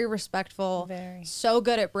nice, very respectful, Very. so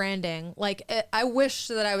good at branding. Like, I wish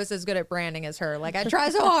that I was as good at branding as her. Like, I try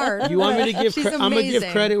so hard. You want me to give? She's I'm gonna give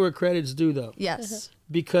amazing. credit where credit's due, though, Yes.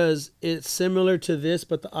 because it's similar to this,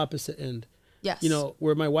 but the opposite end. Yes. You know,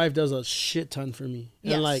 where my wife does a shit ton for me,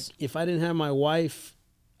 Yes. and like if I didn't have my wife,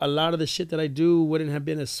 a lot of the shit that I do wouldn't have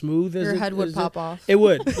been as smooth as Your it- head would as pop off. It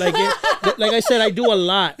would. Like like I said, I do a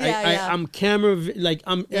lot. Yeah. I'm camera, like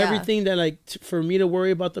I'm Yeah. everything that like for me to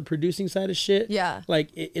worry about the producing side of shit. Yeah. Like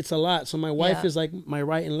it's a lot. So my wife Yeah. is like my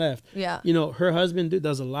right and left. Yeah. You know, her husband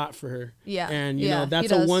does a lot for her. Yeah. And you Yeah, know he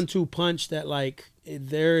that's a does. 1-2 punch that like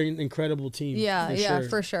they're an incredible team. Yeah, sure.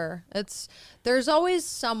 for sure. There's always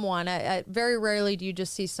someone. Very rarely do you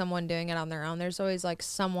just see someone doing it on their own. There's always like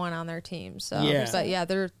someone on their team. So, Yeah. but yeah,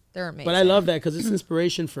 they're amazing. But I love that because it's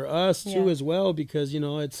inspiration for us too Yeah. as well. Because you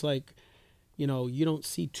know, it's like, you know, you don't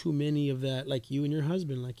see too many of that. Like you and your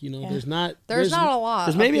husband. Like you know, Yeah. there's not not a lot.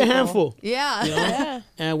 There's of maybe a people. handful. Yeah. You know? Yeah.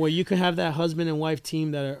 And where you can have that husband and wife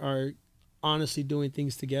team that are honestly doing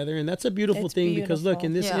things together, and that's a beautiful It's thing because look, beautiful.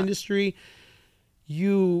 in this Yeah. industry,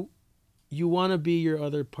 you want to be your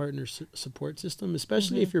other partner's support system,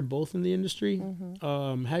 especially if you're both in the industry.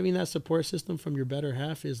 Having that support system from your better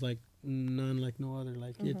half is like none like no other.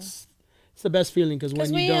 Like it's the best feeling because when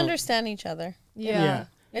Because you we don't, understand each other. Yeah. Yeah.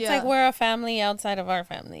 It's Yeah. like we're a family outside of our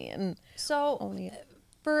family, and So, only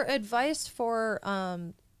for advice for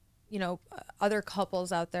other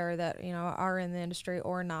couples out there that are in the industry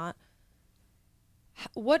or not,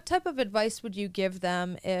 what type of advice would you give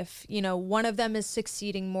them if one of them is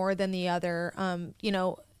succeeding more than the other,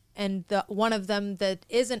 and the one of them that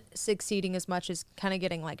isn't succeeding as much is kind of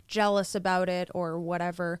getting like jealous about it or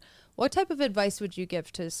whatever? What type of advice would you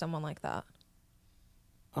give to someone like that?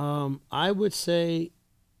 I would say,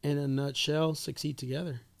 in a nutshell, succeed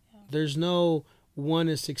together. There's no one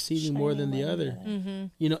is succeeding more than the other.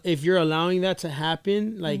 You know, if you're allowing that to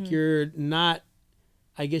happen, like you're not,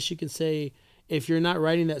 I guess you could say, if you're not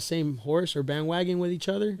riding that same horse or bandwagon with each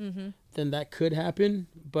other, then that could happen.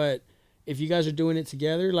 But if you guys are doing it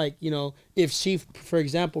together, like, you know, if she, for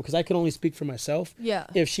example, because I can only speak for myself. Yeah.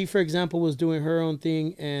 If she, for example, was doing her own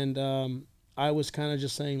thing and I was kind of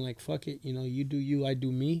just saying like, fuck it, you know, you do you, I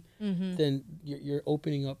do me, then you're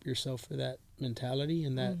opening up yourself for that mentality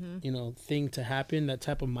and that, you know, thing to happen, that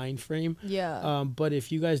type of mind frame. Yeah. But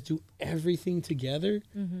if you guys do everything together,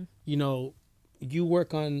 you know,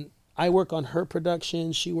 I work on her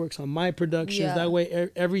production, she works on my productions. Yeah. That way,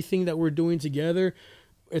 everything that we're doing together,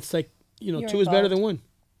 it's like, you know, You're two is better involved. than one,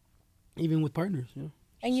 even with partners. You know.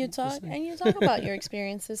 and you talk about your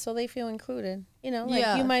experiences so they feel included. You know, like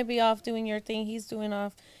Yeah. you might be off doing your thing, he's going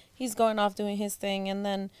off doing his thing, and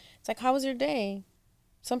then it's like, how was your day?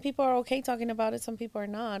 Some people are okay talking about it, some people are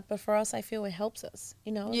not. But for us, I feel it helps us.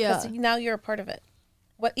 You know, Yeah. because now you're a part of it.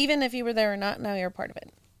 Even if you were there or not, now you're a part of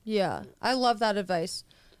it. Yeah, I love that advice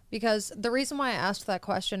because the reason why I asked that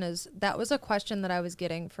question is that was a question that I was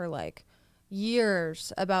getting for like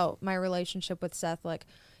years about my relationship with Seth. Like,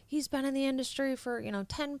 he's been in the industry for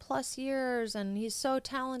 10 plus years and he's so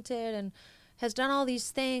talented and has done all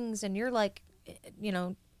these things, and you're like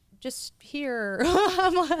just here.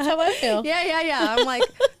 I'm like, That's how I feel. yeah. I'm like,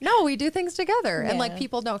 no, we do things together. And like Yeah.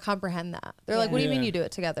 people don't comprehend that. They're like, what do you mean Yeah. you do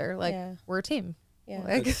it together? Like Yeah. we're a team. Yeah.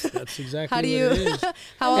 Like, That's exactly how do what you, it is.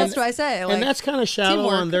 how And- else do I say? Like, And that's kind of shallow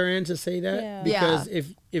teamwork. on their end to say that Yeah. because Yeah.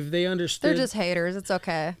 if they understood, they're just haters. It's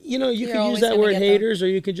okay. you know, you You're could use always that gonna word get them. haters, or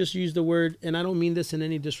you could just use the word, and I don't mean this in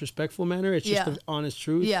any disrespectful manner. It's just Yeah. the honest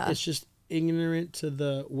truth. Yeah. It's just ignorant to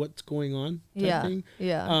the what's going on type Yeah. thing.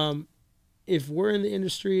 Yeah. If we're in the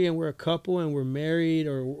industry and we're a couple and we're married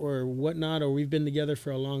or whatnot, or we've been together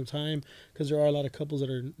for a long time, because there are a lot of couples that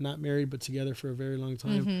are not married but together for a very long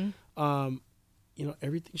time. Mm-hmm. You know,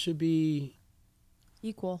 everything should be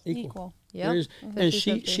Equal. equal. Yep. There's- and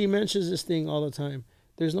she 50-50. she mentions this thing all the time.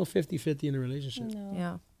 There's no 50-50 in a relationship. No.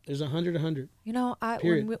 Yeah. There's 100-100. You know,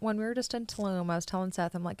 Period. when we were just in Tulum, I was telling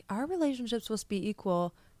Seth, I'm like, our relationship's supposed to be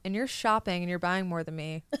equal, and you're shopping and you're buying more than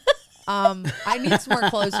me. I need some more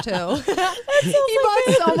clothes too. He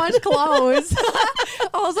bought so much clothes. I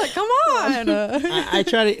was like, come on. I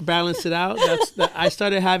try to balance it out. I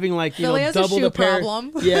started having like Billy has a double shoe the pair.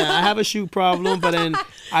 problem. Yeah, I have a shoe problem, but then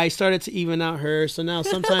I started to even out her. So now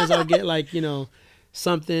sometimes I'll get like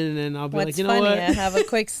something, and I'll be What's like, you know funny, what, I have a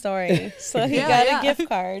quick story. So he Yeah, got yeah. a gift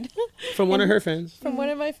card from one of her friends. from one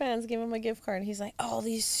of my fans. Gave him a gift card. He's like, "Oh,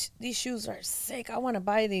 these shoes are sick. I want to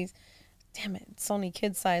buy these." Damn it, it's only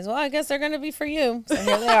kid size. Well, I guess they're gonna be for you. So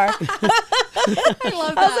here they are. I love I was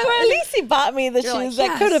like, that. well, at least he bought me the You're like, shoes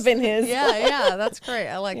that could have yes. been his. Yeah, that's great.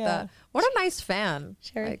 I like Yeah. that. What a nice fan.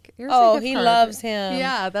 Sure. Like, here's a Oh, gift he card. loves him.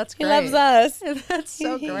 Yeah, that's He great. loves us. That's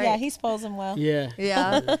so great. Yeah, he spoils him well. Yeah.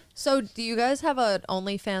 Yeah. So, do you guys have a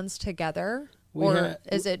OnlyFans together, We or ha-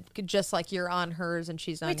 is it just like you're on hers and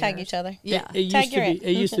she's on? We tag yours? each other. Yeah. It used Tag to you're be. in.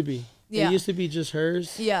 It used to be. Yeah. It used to be just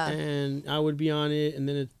hers. Yeah. And I would be on it, and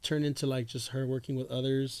then it turned into like just her working with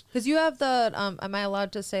others. Because you have the. Am I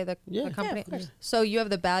allowed to say the Yeah. company? of course. So you have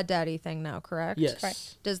the Bad Daddy thing now, correct? Yes.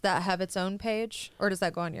 Correct. Does that have its own page, or does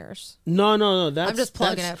that go on yours? No. That's, just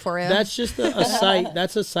plugging that's- it for you. That's just a site.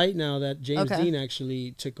 That's a site now that James Okay. Dean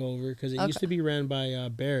actually took over, because it used Okay. to be ran by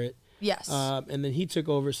Barrett. Yes. And then he took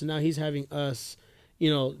over, so now he's having us,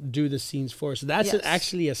 do the scenes for us. So that's Yes.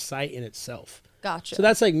 actually a site in itself. Gotcha. So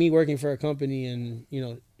that's like me working for a company and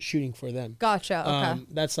shooting for them. Gotcha. Okay.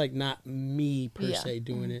 That's like not me per Yeah. se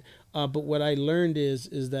doing it. But what I learned is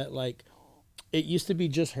that like it used to be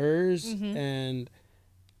just hers, and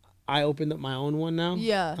I opened up my own one now.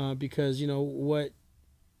 Yeah. Because what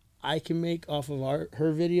I can make off of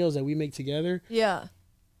her videos that we make together, Yeah.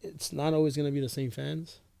 it's not always going to be the same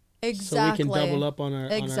fans. Exactly. So we can double up on our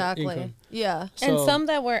Exactly. On our income. Yeah. And So- some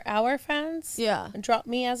that were our fans Yeah. dropped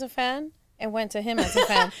me as a fan and went to him as a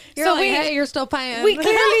fan. You're so like, hey, you're still paying. we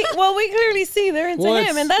clearly see they're into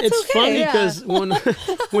him, and that's it's okay. funny Yeah.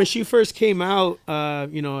 because when she first came out,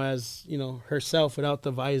 as herself without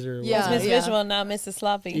the visor. or Yeah. Miss Visual, now Mrs.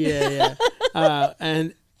 Sloppy. Yeah.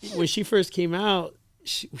 And when she first came out,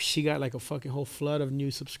 she got like a fucking whole flood of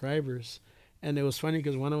new subscribers. And it was funny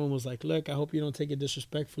because one of them was like, look, I hope you don't take it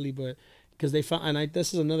disrespectfully, but because they found, and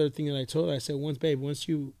this is another thing that I told her. I said, once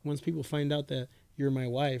people find out that you're my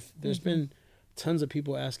wife, there's been tons of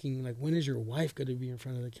people asking, like, when is your wife going to be in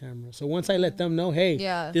front of the camera? So once I let them know, hey,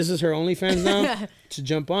 Yeah. this is her OnlyFans now, to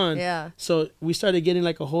jump on. Yeah. So we started getting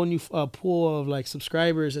like a whole new pool of like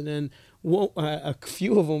subscribers, and then a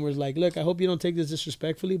few of them was like, look, I hope you don't take this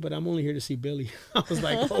disrespectfully, but I'm only here to see Billy. I was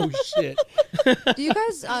like, oh shit. Do you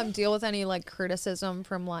guys deal with any like criticism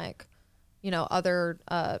from like, other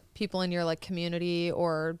people in your like community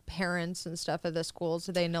or parents and stuff at the schools?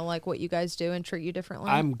 Do they know like what you guys do and treat you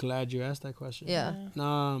differently? I'm glad you asked that question. Yeah.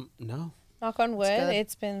 No. Knock on wood, good.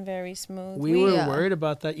 it's been very smooth. We were Yeah. worried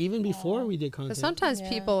about that even before we did content. Because sometimes Yeah.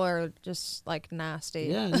 people are just like nasty.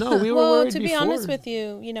 Yeah, no, we were well, worried to be before. honest with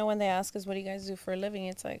you, when they ask us what do you guys do for a living,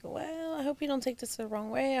 it's like, well, I hope you don't take this the wrong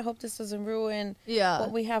way. I hope this doesn't ruin Yeah.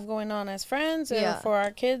 what we have going on as friends or Yeah. for our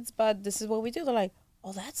kids, but this is what we do. They're like,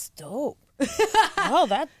 oh, that's dope. Oh,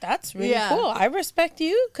 that's really Yeah. cool. I respect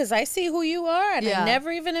you because I see who you are, and Yeah. I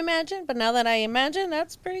never even imagined. But now that I imagine,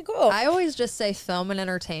 that's pretty cool. I always just say film and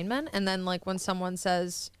entertainment, and then like when someone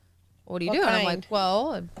says, "What do you What do?" and I'm kind? like,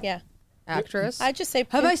 "Well, yeah, actress." I just say,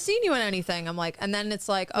 Have I seen you in anything? I'm like, and then it's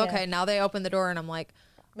like, Yeah. okay, now they open the door, and I'm like,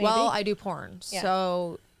 Maybe. well, I do porn, Yeah.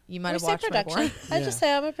 so you might we have say watched my production. porn. I Yeah. just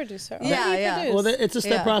say I'm a producer. Or Yeah, what do you yeah. produce? Well, it's a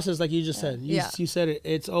step Yeah. process, like you just said. You, Yeah. you said it.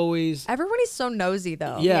 It's always Everybody's so nosy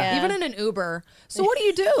though. Yeah. Even in an Uber. So what do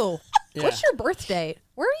you do? Yeah. What's your birth date?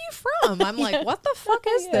 Where are you from? I'm like, what the fuck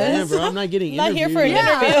is Yeah, this? bro, I'm not getting Not here for an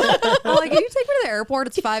interviewed. interview. I'm like, can you take me to the airport?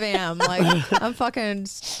 It's 5 a.m. Like, I'm fucking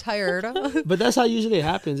tired. But that's how usually it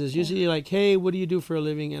happens. It's usually like, hey, what do you do for a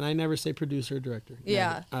living? And I never say producer or director. Never.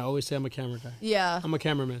 Yeah. I always say I'm a camera guy. Yeah. I'm a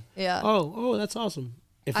cameraman. Yeah. Oh, that's awesome.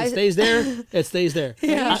 If it stays there, it stays there.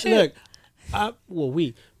 Yeah.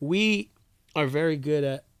 We are very good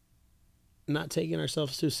at not taking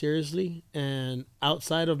ourselves too seriously, and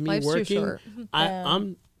outside of me Life's too working, short.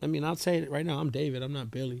 I'll say it right now. I'm David. I'm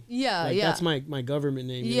not Billy. Yeah, Like, yeah. That's my government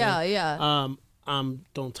name. you Yeah, know? yeah.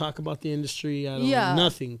 Don't talk about the industry. I don't Yeah.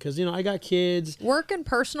 nothing because I got kids. Work and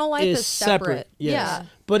personal life is separate. Yes. Yeah.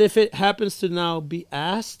 But if it happens to now be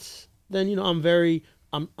asked, then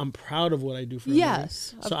I'm proud of what I do for a living.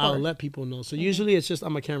 Yes, of So I'll course. let people know. So usually it's just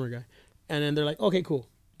I'm a camera guy, and then they're like, okay, cool.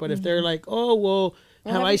 But if they're like, oh well,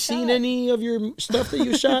 have have I you seen shot? any of your stuff that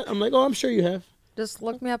you shot? I'm like, oh, I'm sure you have. Just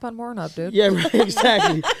look me up on Pornhub, dude. Yeah, right,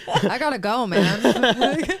 exactly. I gotta go, man.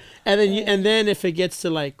 And then if it gets to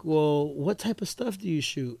like, well, what type of stuff do you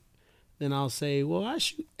shoot? Then I'll say, well, I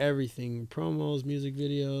shoot everything: promos, music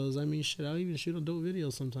videos. I mean, shit, I'll even shoot adult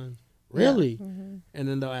videos sometimes. Really? And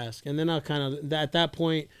then they'll ask, and then I'll kind of at that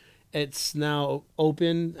point, it's now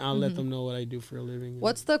open. I'll let them know what I do for a living.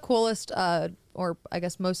 What's the coolest, or I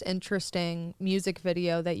guess most interesting music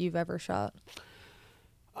video that you've ever shot?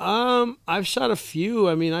 I've shot a few.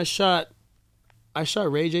 I mean, I shot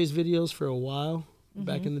Ray J's videos for a while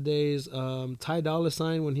back in the days. Ty Dolla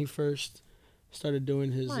 $ign when he first started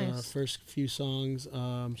doing his Nice. first few songs.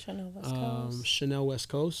 Chanel West Coast. Chanel West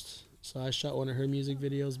Coast. So I shot one of her music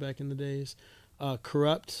videos back in the days.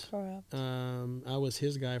 Corrupt. Corrupt. I was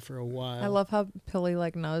his guy for a while. I love how Pilly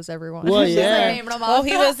like knows everyone. Well, She's, like, yeah. naming them Oh, off.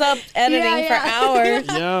 he was up editing Yeah, for hours.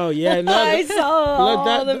 Yo, yeah, no, I saw look,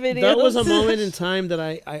 all the videos. that was a moment in time that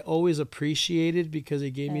I always appreciated because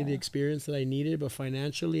it gave me the experience that I needed. But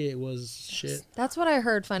financially, it was shit. That's what I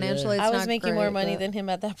heard. Financially, it's I was not making great, more money but- than him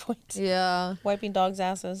at that point. Yeah. Wiping dogs'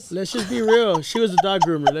 asses. Let's just be real. She was a dog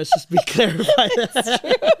groomer. Let's just be clarified.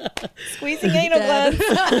 that. Squeezing anal Dead.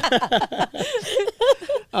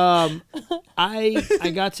 glands.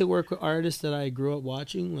 I got to work with artists that I grew up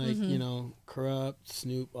watching, like Corrupt,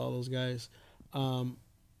 Snoop, all those guys.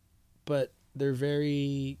 But they're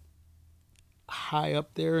very high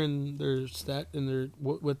up there in their stat and their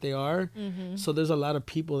what they are. So there's a lot of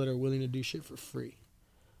people that are willing to do shit for free.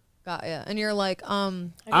 Got ya. And you're like,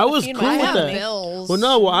 I was feed cool I with have that. bills. Well,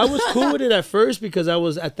 no, I was cool with it at first because I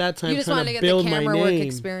was at that time You just trying wanted to to get the build my camera work name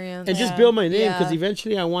experience. and just Yeah. build my name because Yeah.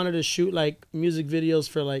 eventually I wanted to shoot like music videos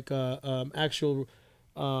for like actual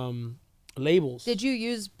labels. Did you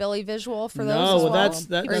use Billy Visual for those? No, as well, well? that's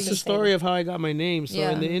Or the you story of how I got my name. So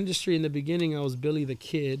Yeah. in the industry in the beginning, I was Billy the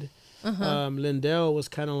Kid. Lindell was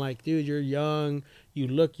kind of like, dude, you're young, you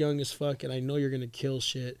look young as fuck, and I know you're gonna kill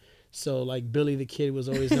shit. So like Billy the Kid was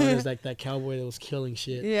always known as like that cowboy that was killing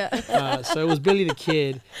shit. Yeah. So it was Billy the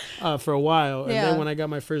Kid for a while, and Yeah. then when I got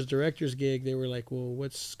my first director's gig, they were like, "Well,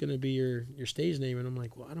 what's gonna be your stage name?" And I'm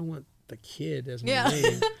like, "Well, I don't want the Kid as my Yeah.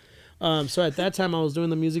 name." So at that time, I was doing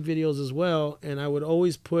the music videos as well, and I would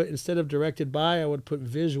always put instead of directed by, I would put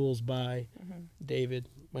visuals by David,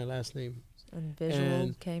 my last name. And Visual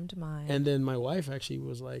And- came to mind. And then my wife actually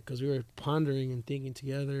was like, because we were pondering and thinking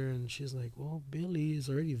together, and she's like, "Well, Billy is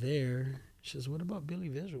already there." She says, "What about Billy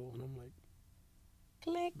Visual?" And I'm like,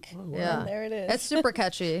 Click. "Oh, wow." Yeah. And there it is. It's super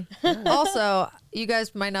catchy. Also, you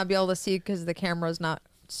guys might not be able to see because the camera's not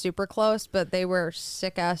super close, but they wear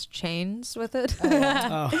sick ass chains with it.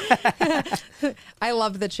 I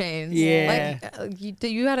love the chains. Yeah. Like,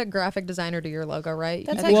 you had a graphic designer do your logo, right?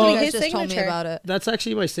 That's I think actually you guys his just told me signature. about it. That's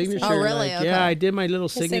actually my signature. Oh, really? Like, Okay. Yeah, I did my little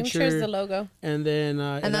His signature is the logo. and then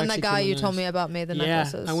And then the guy you told me about made the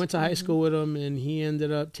necklaces. I went to high school with him, and he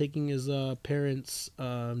ended up taking his parents'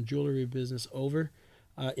 jewelry business over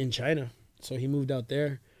in China. So he moved out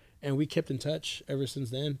there, and we kept in touch ever since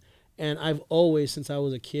then. And I've always, since I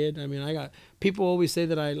was a kid, I mean, people always say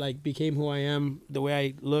that I like became who I am, the way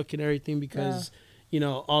I look and everything, because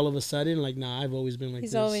all of a sudden, like, nah, I've always been like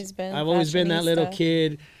He's this. always been I've always been that little fashionista.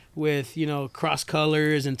 kid with cross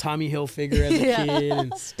colors and Tommy Hilfiger as a kid.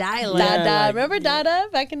 And, Stylish. Yeah, Dada. like- Remember Dada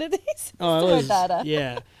back in the days? Oh, I Still was, Dada.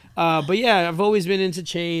 yeah. But yeah, I've always been into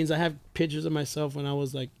chains. I have pictures of myself when I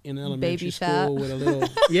was like in elementary Baby school fat. with a little,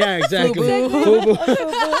 yeah, exactly. Fubu.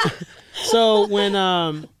 Fubu. So when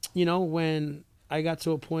I got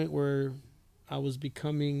to a point where I was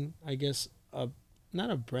becoming, I guess, not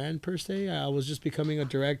a brand per se. I was just becoming a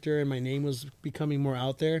director, and my name was becoming more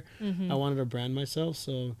out there. I wanted to brand myself,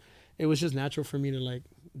 so it was just natural for me to like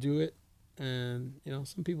do it. And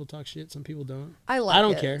some people talk shit, some people don't. I like it. I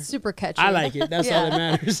don't care. Super catchy. I like it. That's all that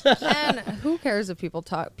matters. And who cares if people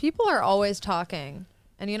talk? People are always talking.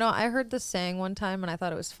 And I heard this saying one time and I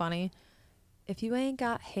thought it was funny. If you ain't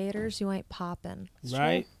got haters, you ain't popping.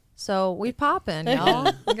 Right? So we popping,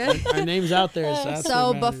 y'all. Okay? Our name's out there. So, that's So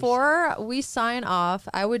what matters. before we sign off,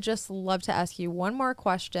 I would just love to ask you one more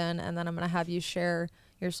question, and then I'm going to have you share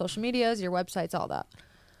your social medias, your websites, all that.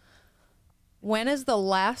 When is the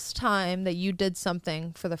last time that you did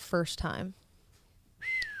something for the first time?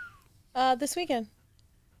 This weekend.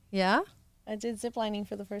 Yeah? I did ziplining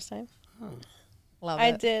for the first time. Love I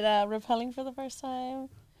it. did rappelling for the first time.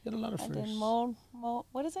 Get a lot of I firsts. did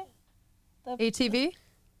what is it? ATV?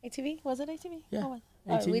 ATV? Was it ATV? Yeah,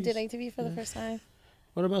 Oh, we did ATVs. ATV for the first time.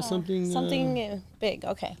 What about something? Big.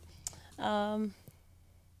 Okay. What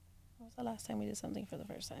was the last time we did something for the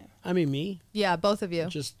first time? I mean, me. Yeah, both of you.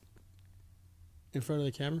 Just in front of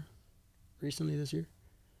the camera. Recently this year.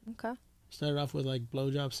 Okay. Started off with like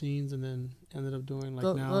blowjob scenes, and then ended up doing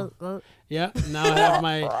like now. Yeah. Now I have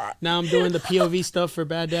my. Now I'm doing the POV stuff for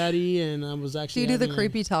Bad Daddy, and I was Do actually. you do the having a-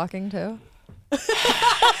 creepy talking too?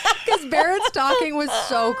 Because Barrett's talking was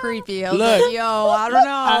so creepy. I was Look, like, yo, I don't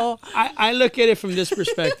know. I look at it from this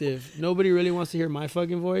perspective. Nobody really wants to hear my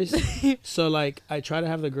fucking voice. So, like, I try to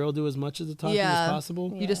have the girl do as much of the talking Yeah. as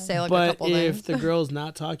possible. You just say like a But couple if things. the girl's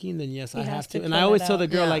not talking, then yes, I He have has to. to And I cut always it tell the out.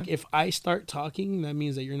 girl, Yeah. like, if I start talking, that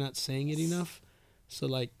means that you're not saying it enough. So,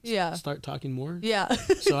 like, Yeah. start talking more. Yeah.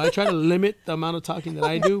 So I try to limit the amount of talking that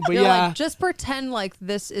I do. But You're yeah, like, just pretend like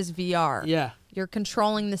this is VR. yeah, You're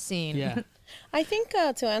controlling the scene. yeah. I think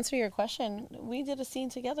to answer your question, we did a scene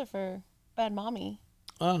together for Bad Mommy.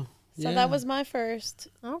 Oh, So yeah. that was my first,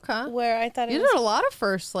 Okay. where I thought it You was. did a lot of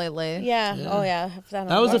firsts lately. Yeah. Yeah. Oh, yeah. I've done a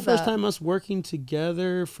That was lot the love first that. time us working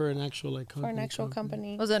together for an actual like for company. an actual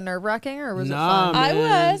company. Was it nerve wracking or was Nah, it fun? I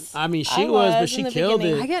man. was. I mean, she I was, but was she in the killed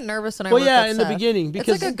beginning. it. I get nervous when I Well, work yeah, with in the Seth. beginning,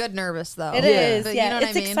 because it's like a good nervous though. It Yeah. is. But Yeah. you know what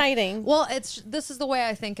It's I mean? exciting. Well, this is the way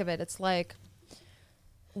I think of it. It's like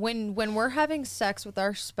when we're having sex with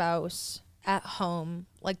our spouse at home,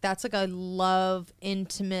 like that's like a love,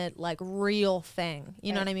 intimate, like real thing.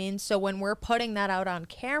 You know Right. what I mean? So when we're putting that out on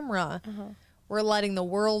camera, we're letting the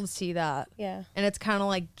world see that. Yeah. And it's kind of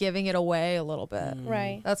like giving it away a little bit.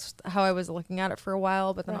 Right. That's how I was looking at it for a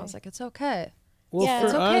while, but then I Right. was like, it's okay. well, Yeah. for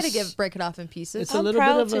It's okay us, to break it off in pieces. It's a I'm little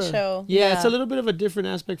proud bit of to a show. Yeah, it's Yeah. a little bit of a different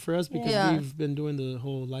aspect for us because Yeah. we've been doing the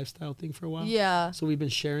whole lifestyle thing for a while. Yeah. So we've been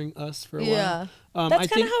sharing us for a Yeah. while. That's I kind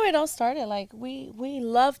of think how it all started. Like we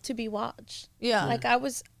love to be watched. Yeah. Like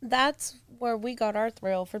that's where we got our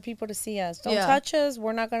thrill, for people to see us. Don't Yeah. touch us.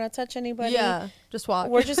 We're not gonna touch anybody. Yeah. Just watch.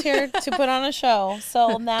 We're just here to put on a show.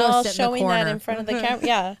 So now sit in the showing that corner. in front of the camera.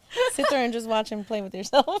 Yeah. Sit there and just watch and play with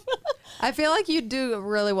yourself. I feel like you do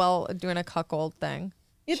really well doing a cuckold thing.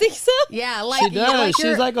 You think so? Yeah, like she does.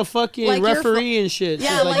 you're- She's like a fucking like you're referee and shit.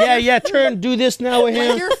 Yeah, She's like, like yeah, turn, do this now with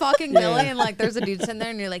like him. you're fucking Billy, and like there's a dude sitting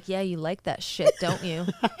there, and you're like, yeah, you like that shit, don't you?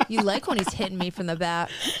 You like when he's hitting me from the back.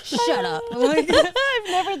 Shut up. Like, I've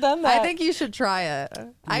never done that. I think you should try it. Yeah.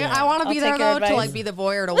 I want to be I'll there take your though to advice. like be the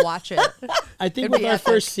voyeur to watch it. I think It'd with be our epic.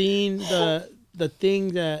 first scene, the thing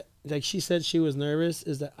that, like she said she was nervous,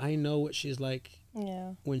 is that I know what she's like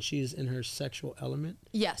Yeah. when she's in her sexual element.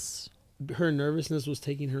 Yes, Her nervousness was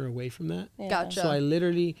taking her away from that. Yeah. gotcha. So I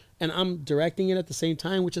literally, and I'm directing it at the same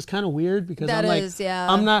time, which is kind of weird because That I'm like, is, yeah.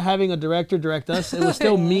 I'm not having a director direct us. It was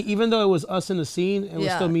still me, even though it was us in the scene, it was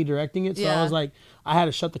Yeah. still me directing it. So Yeah. I was like, I had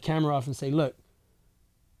to shut the camera off and say, look,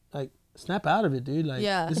 like, snap out of it, dude. Like,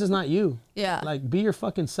 Yeah. this is not you. Yeah. Like, be your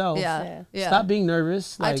fucking self. yeah, Yeah. yeah. Stop being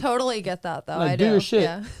nervous. Like, I totally get that though. like I do your shit.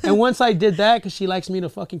 Yeah. And once I did that, because she likes me to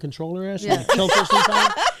fucking control her ass, Yeah. like, choke her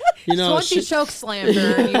sometimes. You know, So once you she- choke slammed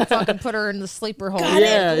her and you fucking put her in the sleeper hole.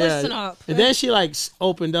 yeah, Listen yeah. up. And then she like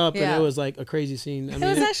opened up, Yeah. and it was like a crazy scene. I It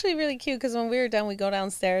was mean, actually really cute because when we were done, we go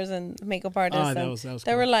downstairs and makeup artists. Oh, that and was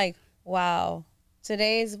they cool. were like, "Wow,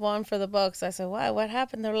 today's one for the books." I said, "Why? What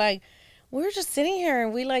happened?" They're like, "We were just sitting here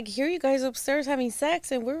and we like hear you guys upstairs having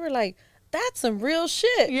sex, and we were like, that's some real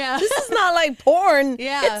shit. Yeah. This is not like porn.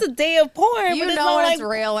 Yeah. It's a day of porn. You but it's know not when like it's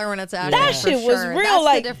real or when it's actual. that for shit was sure. real. That's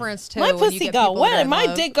Like the difference too. my when you pussy get got people wet that and my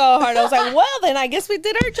love- dick got hard. I was like, well, then I guess we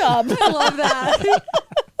did our job. I love that.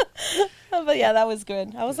 But yeah, that was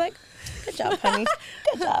good. I was like, good job, honey.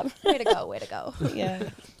 Good job. Way to go. Way to go. Yeah.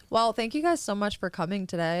 Well, thank you guys so much for coming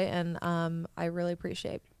today, and I really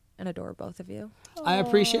appreciate and adore both of you. I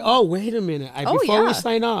appreciate. Oh, wait a minute! Oh, Before yeah. we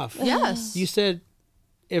sign off, Yes. you said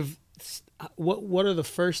if what are the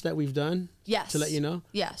first that we've done? Yes. To let you know.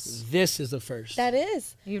 Yes. This is the first. That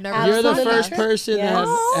is. You've never. You're the Absolutely first true. person Yes.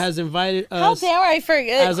 that has invited How us dare I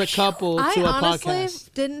forget? as a couple I to a honestly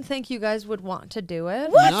podcast. didn't think you guys would want to do it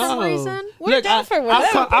What? for some reason. We're down for I'll,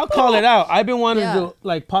 whatever. I'll call it out. I've been wanting Yeah. to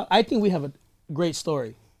like. I think we have a great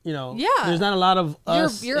story. You know. Yeah. There's not a lot of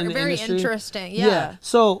us. You're in the very industry. interesting. Yeah.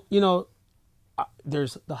 So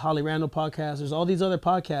there's the Holly Randall podcast. There's all these other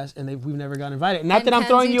podcasts, and we've never gotten invited. Not And that I'm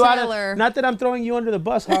throwing Kenzie you Taylor. not that I'm throwing you under the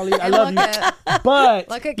bus, Holly. I And love look you. at- But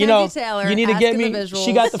Look at you know, Kenzie Taylor you need to get asking me. the visuals.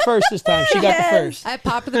 She got the first this time. She got the first. I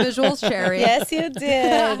popped the visuals cherry. Yes, you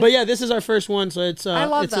did. But yeah, this is our first one, so it's I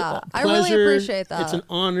love it's that. A I really pleasure. appreciate that. It's an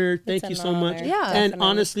honor. Thank you an so much. honor. Yeah. And Definitely.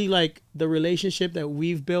 honestly, like the relationship that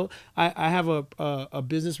we've built, I have a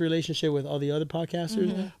business relationship with all the other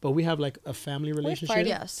podcasters, but we have like a family relationship. party.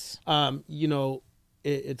 Yes. You know,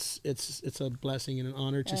 it's a blessing and an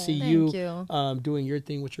honor to see Thank you you. doing your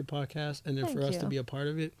thing with your podcast, and then Thank for us to you. be a part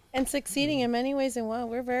of it. And succeeding in many ways and one.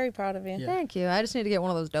 We're very proud of you. Yeah. Thank you. I just need to get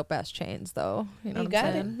one of those dope ass chains, though. You know You what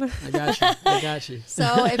I'm got saying? I got you. I got you.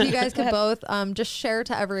 So if you guys could both just share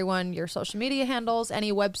to everyone your social media handles,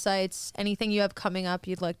 any websites, anything you have coming up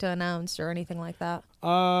you'd like to announce, or anything like that.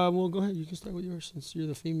 Well, go ahead. You can start with yours since you're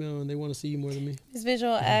the female and they want to see you more than me. It's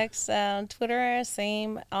Visual X on Twitter,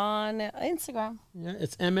 same on Instagram. Yeah,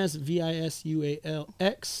 it's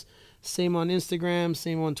MSVISUALX. Same on Instagram,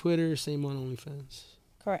 same on Twitter, same on OnlyFans.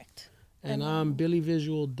 Correct. And I'm Billy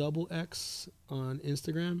Visual XX on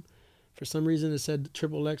Instagram. For some reason, it said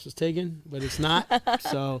triple X was taken, but it's not.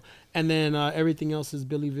 So, and then everything else is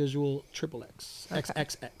Billy Visual triple X,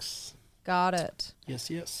 XXX. Got it.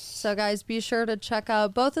 Yes, yes. So guys, be sure to check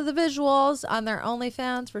out both of the visuals on their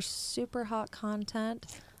OnlyFans for super hot content.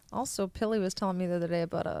 Also, Pilly was telling me the other day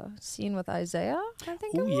about a scene with Isaiah. I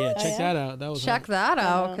think Oh it yeah, was. check that out. That was Check hot. that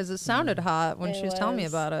out because it sounded hot when It she was telling me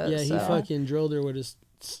was. about it. Yeah, he so. fucking drilled her with his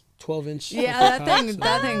 12-inch. Yeah,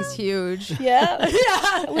 that thing's huge. Yeah.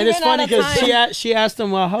 And it's funny because she asked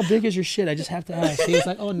him, "Well, how big is your shit?" I just have to ask. He was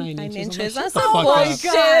like, "Oh, 9 inches." 9 inches. I'm That's like, so "Shut the fuck up."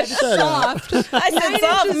 bullshit. God, Shut up. soft. I said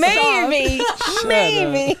soft, maybe.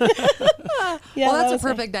 Maybe. Yeah, Well, that's that a was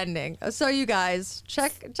perfect ending. So you guys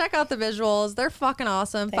check out the visuals. They're fucking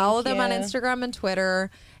awesome. Follow them on you. Instagram and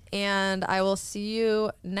Twitter. And I will see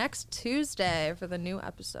you next Tuesday for the new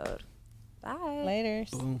episode. Bye. Later.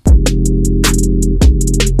 Boom.